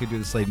 we're not going to do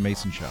the Slade and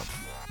Mayson show.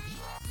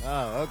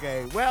 Oh,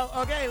 okay. Well,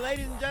 okay,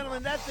 ladies and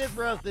gentlemen, that's it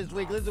for us this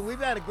week. Listen, we've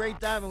had a great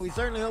time, and we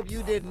certainly hope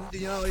you didn't.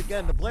 You know,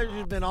 again, the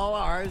pleasure's been all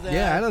ours.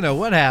 Yeah, I don't know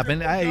what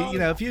happened.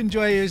 If you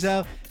enjoy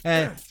yourself,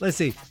 let's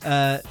see.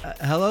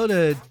 Hello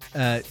to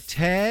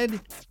Ted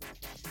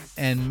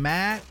and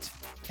Matt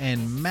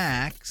and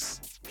Max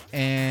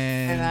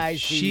and I see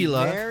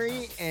Sheila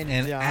Mary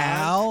and John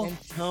Al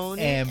and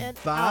Tony and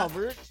Bob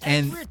Albert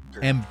and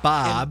Richard. and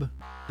Bob.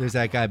 There's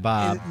that guy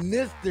Bob. And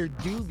Mr.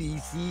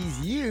 Doobie sees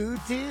you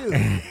too.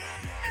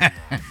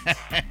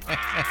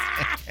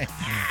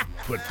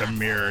 Put the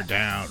mirror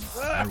down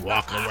and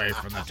walk away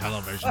from the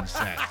television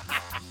set.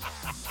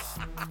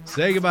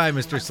 Say goodbye,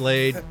 Mr.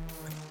 Slade.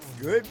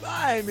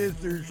 Goodbye,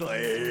 Mr.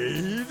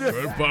 Slade.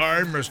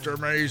 Goodbye, Mr.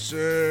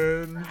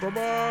 Mayson.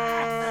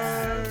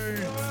 Bye-bye.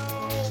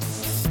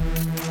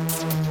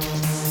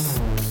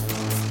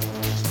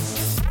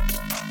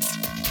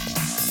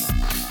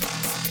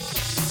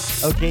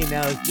 Okay,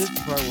 now is this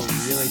the part where we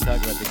really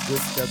talk about the good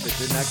stuff that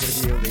they're not going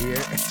to be able to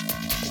hear?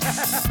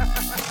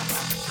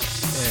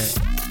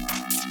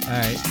 All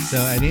right, so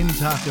I didn't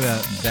talk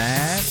about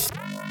that,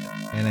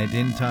 and I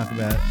didn't talk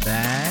about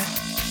that.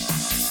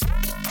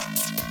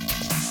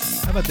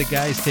 How about the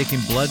guys taking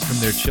blood from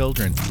their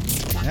children?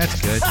 That's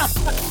good.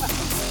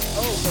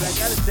 Oh, but I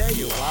got to tell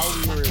you, while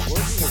we were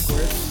working, of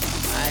course,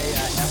 I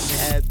happened to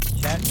have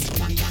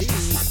ChatGPT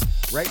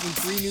write me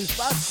 3 new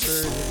spots for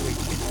this week.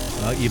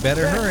 Well, you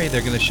better hurry.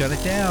 They're going to shut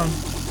it down.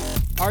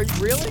 Are you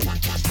really?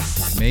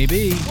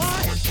 Maybe.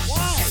 Why?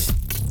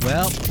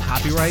 Well,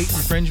 copyright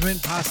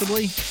infringement,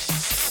 possibly.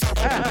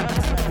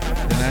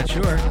 They're not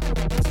sure.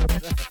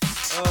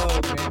 Oh,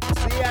 man.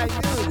 See, I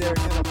knew they were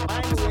going to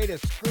find a way to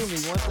screw me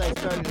once I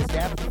started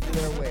adapting to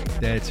their ways.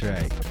 That's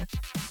right.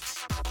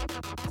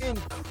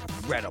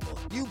 Incredible.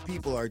 You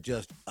people are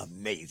just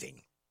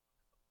amazing.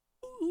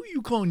 Who are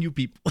you calling you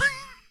people?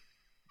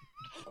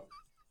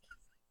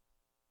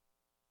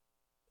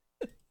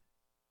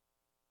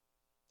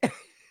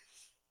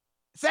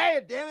 Say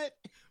it, damn it.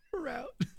 We're out.